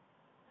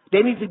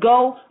 They need to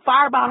go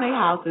firebomb their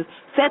houses,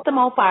 set them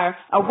on fire,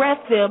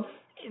 arrest them.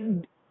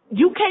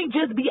 You can't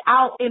just be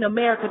out in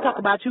America talk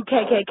about you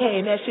KKK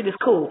and that shit is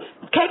cool.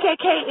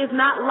 KKK is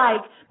not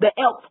like the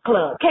Elks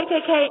Club.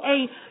 KKK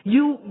ain't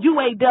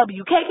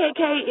UAW.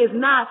 KKK is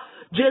not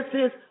just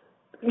this,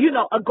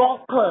 a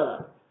golf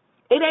club.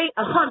 It ain't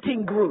a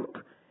hunting group.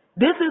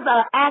 This is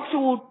an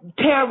actual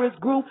terrorist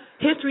group.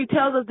 History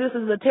tells us this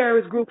is a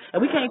terrorist group,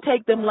 and we can't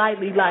take them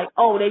lightly like,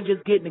 oh, they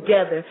just getting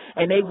together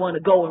and they want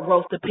to go and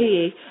roast a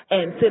pig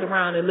and sit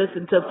around and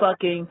listen to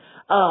fucking,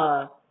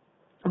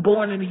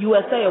 Born in the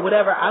USA or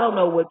whatever. I don't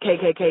know what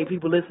KKK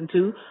people listen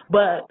to,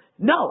 but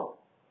no.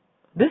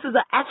 This is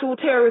an actual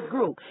terrorist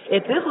group.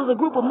 If this was a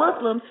group of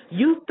Muslims,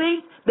 you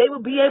think they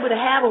would be able to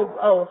have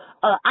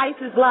a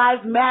ISIS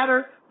Lives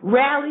Matter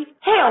rally?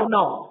 Hell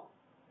no.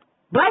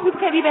 Black people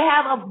can't even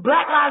have a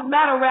Black Lives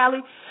Matter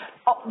rally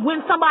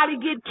when somebody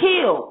get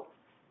killed.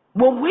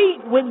 When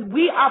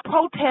we are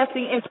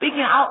protesting and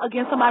speaking out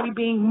against somebody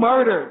being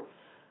murdered.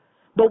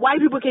 But white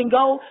people can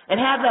go and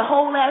have that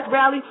whole ass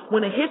rally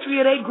when the history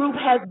of their group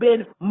has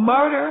been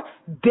murder,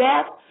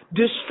 death,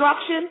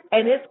 destruction,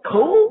 and it's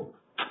cool?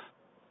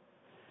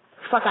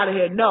 Fuck out of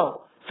here.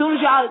 No. As soon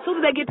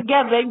as they get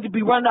together, they need to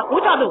be running up.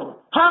 What y'all doing?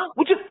 Huh?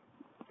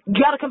 You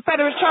got a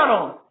Confederate shirt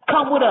on.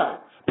 Come with us.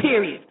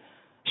 Period.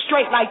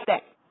 Straight like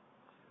that.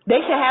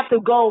 They should have to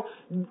go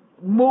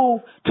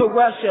move to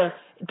Russia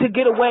to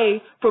get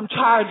away from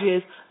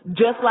charges,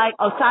 just like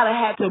Assad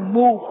had to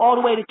move all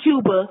the way to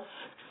Cuba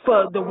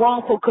for the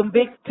wrongful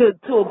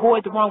to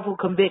avoid the wrongful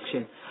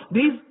conviction.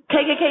 These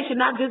KKK should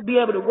not just be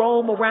able to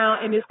roam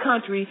around in this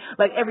country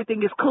like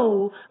everything is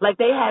cool, like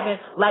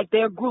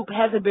their group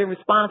hasn't been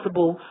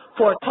responsible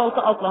for Tulsa,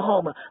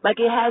 Oklahoma, like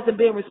it hasn't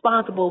been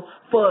responsible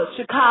for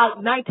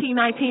Chicago,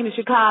 1919 in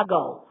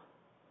Chicago.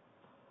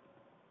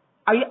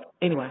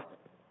 Anyway,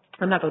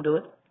 I'm not going to do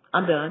it.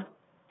 I'm done.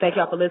 Thank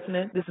y'all for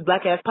listening. This is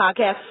Black Ass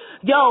Podcast.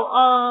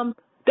 Yo,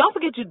 don't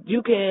forget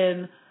you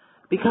can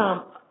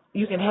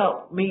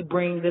help me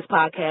bring this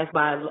podcast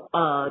by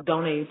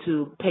donating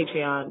to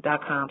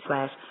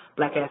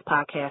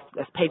patreon.com/blackass-podcast.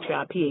 That's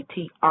Patreon,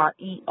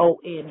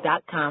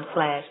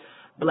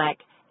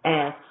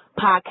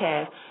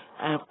 patreon.com/blackass-podcast.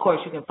 And, of course,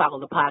 you can follow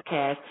the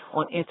podcast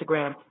on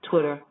Instagram,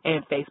 Twitter,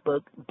 and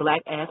Facebook,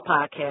 Black Ass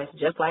Podcast,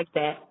 just like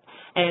that.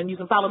 And you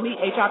can follow me,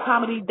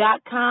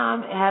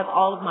 hrcomedy.com. It has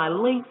all of my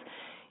links.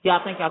 Y'all,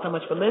 thank y'all so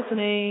much for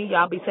listening.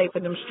 Y'all be safe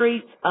in them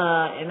streets.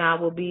 And I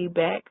will be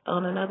back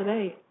on another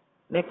day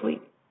next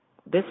week,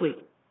 this week,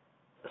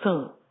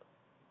 soon.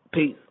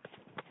 Peace.